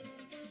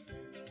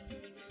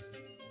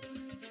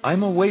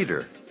 I'm a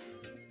waiter.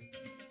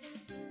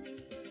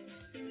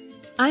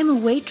 I'm a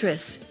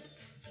waitress.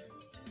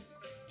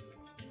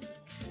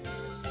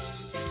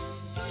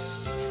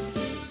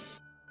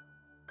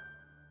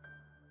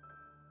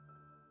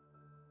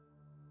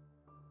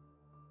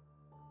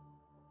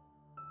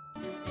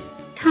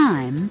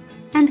 Time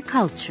and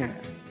culture.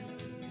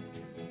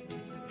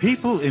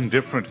 People in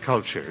different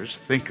cultures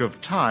think of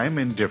time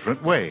in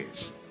different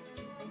ways.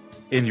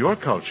 In your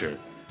culture,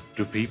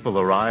 do people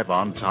arrive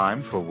on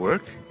time for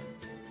work?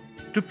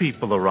 Do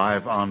people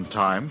arrive on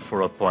time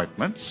for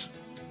appointments?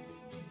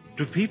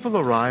 Do people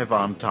arrive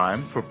on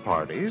time for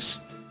parties?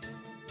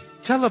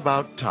 Tell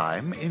about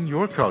time in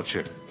your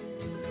culture.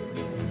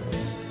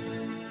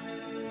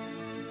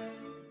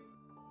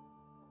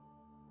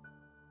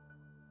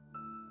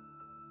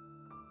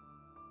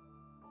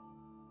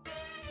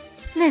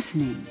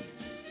 Listening.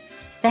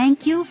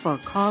 Thank you for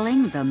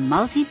calling the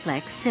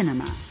Multiplex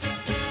Cinema.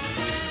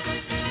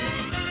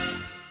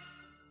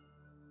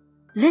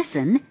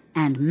 Listen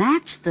and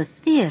match the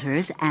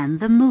theaters and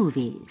the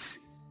movies.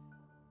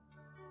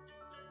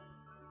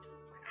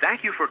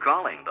 Thank you for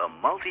calling the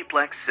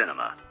Multiplex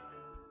Cinema.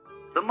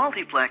 The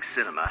Multiplex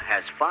Cinema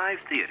has 5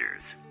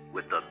 theaters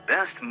with the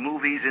best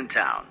movies in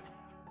town.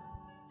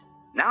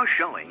 Now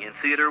showing in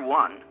Theater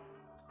 1,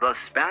 The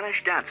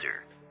Spanish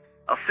Dancer,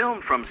 a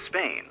film from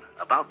Spain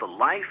about the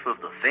life of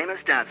the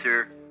famous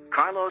dancer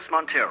Carlos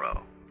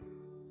Montero.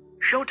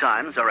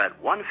 Showtimes are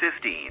at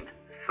 1:15,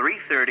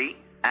 3:30,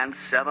 and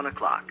 7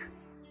 o'clock.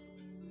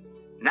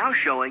 Now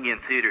showing in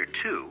Theater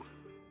 2,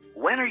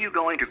 When Are You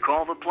Going to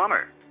Call the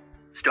Plumber?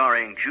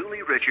 Starring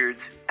Julie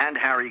Richards and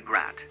Harry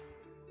Grant.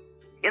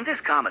 In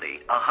this comedy,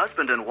 a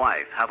husband and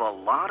wife have a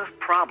lot of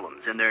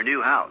problems in their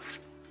new house.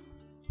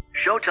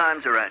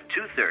 Showtimes are at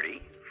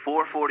 2:30,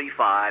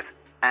 4:45,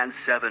 and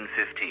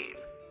 7:15.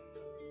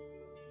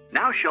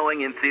 Now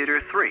showing in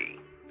Theater 3,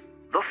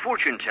 The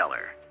Fortune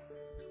Teller.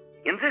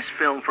 In this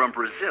film from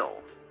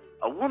Brazil,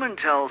 a woman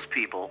tells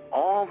people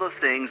all the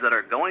things that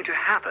are going to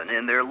happen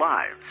in their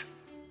lives.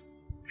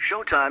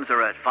 Showtimes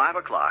are at 5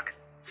 o'clock,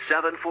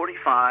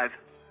 7:45,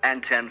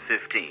 and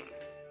 10:15.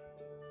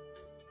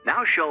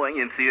 Now showing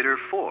in Theater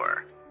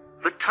 4,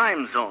 The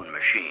Time Zone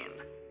Machine,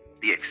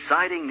 the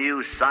exciting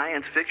new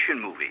science fiction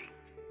movie.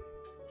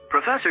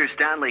 Professor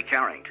Stanley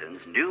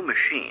Carrington's new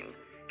machine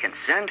can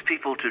send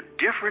people to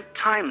different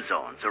time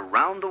zones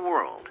around the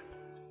world.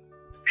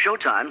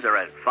 Showtimes are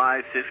at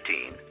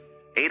 5:15,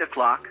 8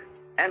 o'clock,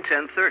 and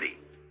 10:30.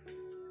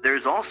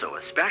 There's also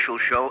a special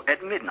show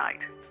at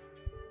midnight.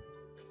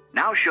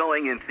 Now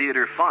showing in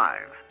Theater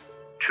 5,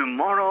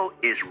 Tomorrow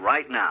is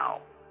Right Now.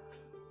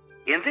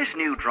 In this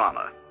new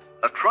drama,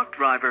 a truck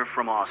driver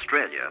from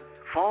Australia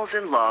falls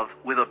in love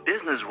with a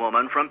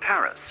businesswoman from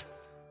Paris.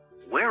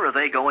 Where are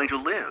they going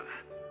to live?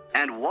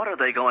 And what are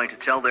they going to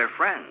tell their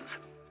friends?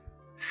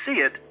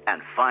 See it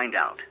and find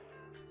out.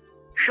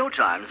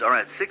 Showtimes are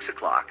at 6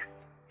 o'clock,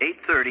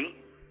 8:30,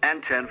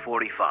 and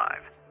 10:45.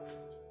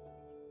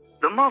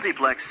 The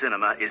Multiplex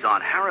Cinema is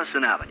on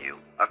Harrison Avenue,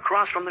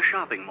 across from the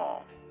shopping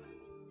mall.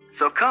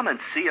 So come and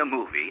see a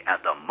movie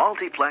at the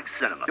Multiplex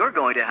Cinema. You're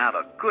going to have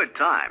a good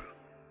time.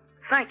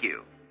 Thank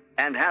you,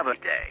 and have a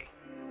day.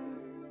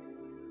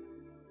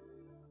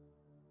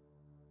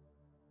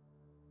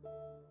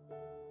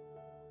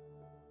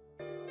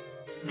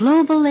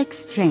 Global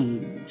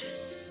exchange.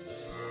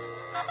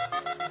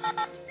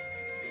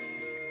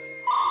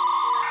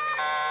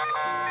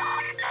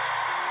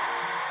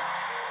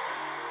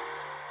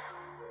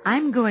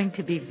 I'm going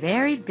to be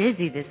very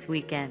busy this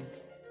weekend.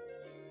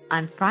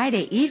 On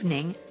Friday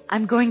evening,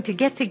 I'm going to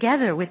get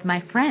together with my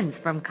friends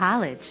from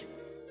college.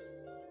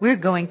 We're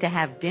going to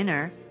have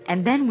dinner,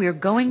 and then we're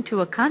going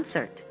to a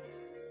concert.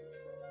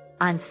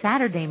 On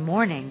Saturday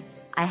morning,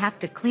 I have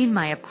to clean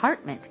my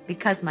apartment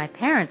because my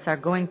parents are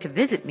going to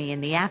visit me in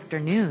the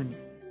afternoon.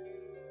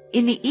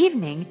 In the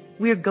evening,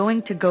 we're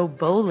going to go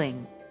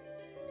bowling.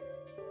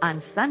 On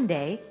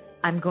Sunday,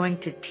 I'm going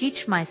to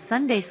teach my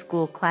Sunday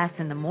school class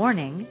in the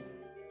morning.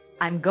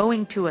 I'm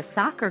going to a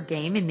soccer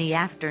game in the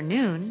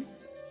afternoon,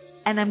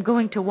 and I'm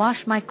going to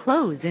wash my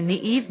clothes in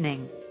the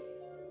evening.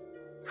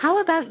 How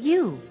about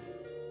you?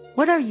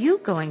 What are you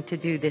going to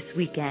do this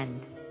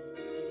weekend?